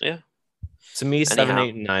 To me, 7, Anyhow.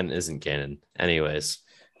 8, and 9 isn't canon. Anyways,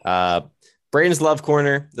 Braden's Love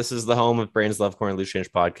Corner. This is the home of Braden's Love Corner Loose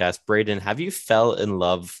Change podcast. Braden, have you fell in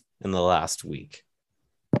love in the last week?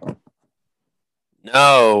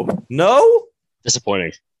 No. No?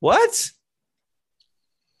 Disappointing. What?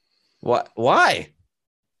 What? Why?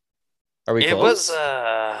 Are we It close?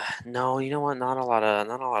 was no, you know what? Not a lot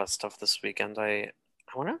of stuff this weekend. I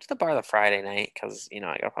went out to the bar the Friday night because I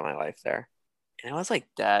gotta put my life there, and it was like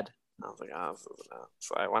dead. I was like, oh, this isn't it.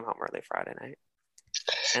 So I went home early Friday night,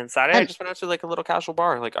 and Saturday I just went out to like a little casual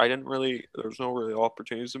bar. Like I didn't really, there's no really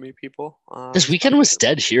opportunities to meet people. This weekend was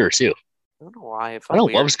dead here too. I don't know why. It I felt don't know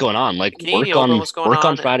weird. what was going on. Like Canadian Open was going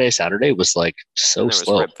on. Friday, Saturday was like And so there was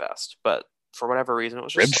slow. Rib Fest, but for whatever reason, it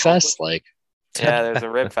was Rib just so Fest, like Yeah, there's a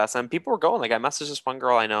Rib Fest, and people were going. Like, I messaged this one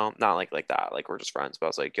girl I know, not like that. Like, we're just friends, but I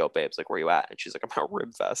was like, "Yo, babes, like, where you at?" And she's like, "I'm at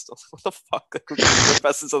Rib Fest." I was like, "What the fuck? Like, Rib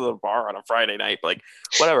Fest is at the bar on a Friday night." But, like,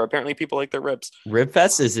 whatever. Apparently, people like their ribs.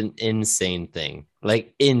 Ribfest is an insane thing.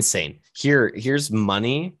 Like insane. Here's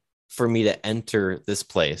money for me to enter this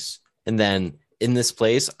place. And then in this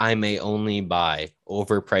place, I may only buy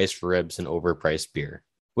overpriced ribs and overpriced beer I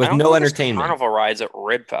with don't no know if there's entertainment. Carnival rides at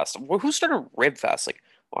Rib Fest. Who started Rib Fest? Like,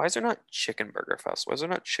 why is there not Chicken Burger Fest? Why is there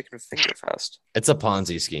not Chicken Finger Fest? It's a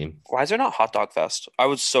Ponzi scheme. Why is there not Hot Dog Fest? I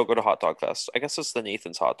would so go to Hot Dog Fest. I guess it's the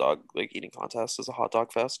Nathan's Hot Dog like eating contest is a Hot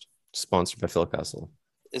Dog Fest. Sponsored by Phil Kessel.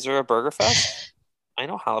 Is there a Burger Fest? I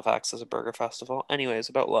know Halifax is a burger festival. Anyways,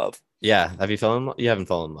 about love. Yeah. Have you fallen? You haven't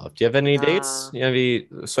fallen in love. Do you have any dates? Have you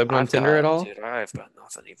swiped on Tinder at all? Dude, I've got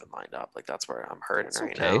nothing even lined up. Like that's where I'm hurting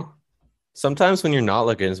right okay. now. Sometimes when you're not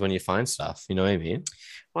looking is when you find stuff. You know what I mean?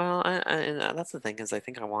 Well, and that's the thing is I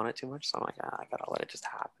think I want it too much, so I'm like, I gotta let it just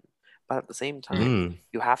happen. But at the same time,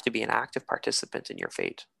 you have to be an active participant in your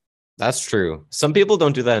fate. That's true. Some people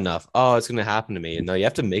don't do that enough. Oh, it's gonna happen to me. No, you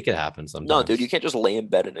have to make it happen sometimes. No, dude, you can't just lay in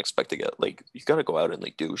bed and expect to get like you gotta go out and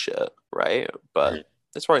like do shit, right? But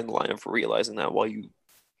it's probably in the line of realizing that while you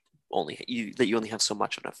only have so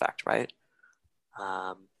much of an effect, right?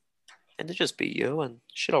 And to just be you and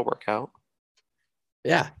shit'll work out.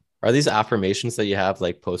 Yeah. Are these affirmations that you have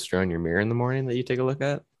like posted on your mirror in the morning that you take a look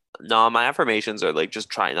at? No, my affirmations are like just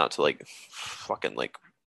trying not to like fucking like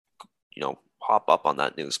hop up on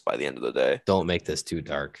that noose by the end of the day. Don't make this too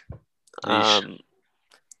dark.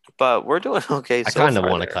 But we're doing okay. I kind of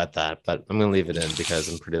want to cut that, but I'm gonna leave it in because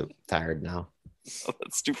I'm pretty tired now. Oh,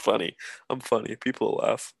 that's too funny. I'm funny. People will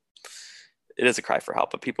laugh. It is a cry for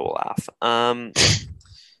help, but people will laugh. I'm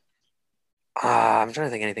trying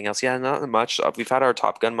to think anything else. Yeah, not much. We've had our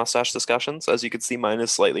Top Gun mustache discussions. As you can see, mine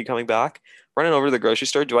is slightly coming back. Running over to the grocery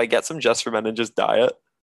store. Do I get some Just for Men and just dye it?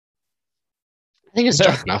 I think it's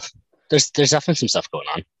dark enough. There's definitely some stuff going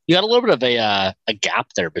on. You got a little bit of a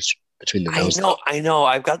gap there between the nose. I know.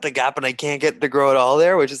 I've got the gap and I can't get to grow it all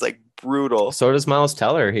there, which is like brutal. So does Miles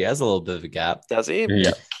Teller. He has a little bit of a gap. Does he?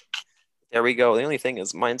 Yeah. There we go. The only thing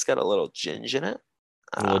is mine's got a little ginge in it.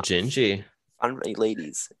 A little gingy.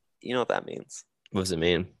 Ladies, you know what that means. What does it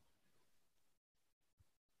mean?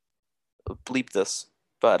 Bleep this.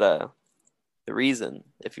 But the reason,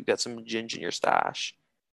 if you've got some ginge in your stash,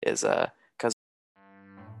 is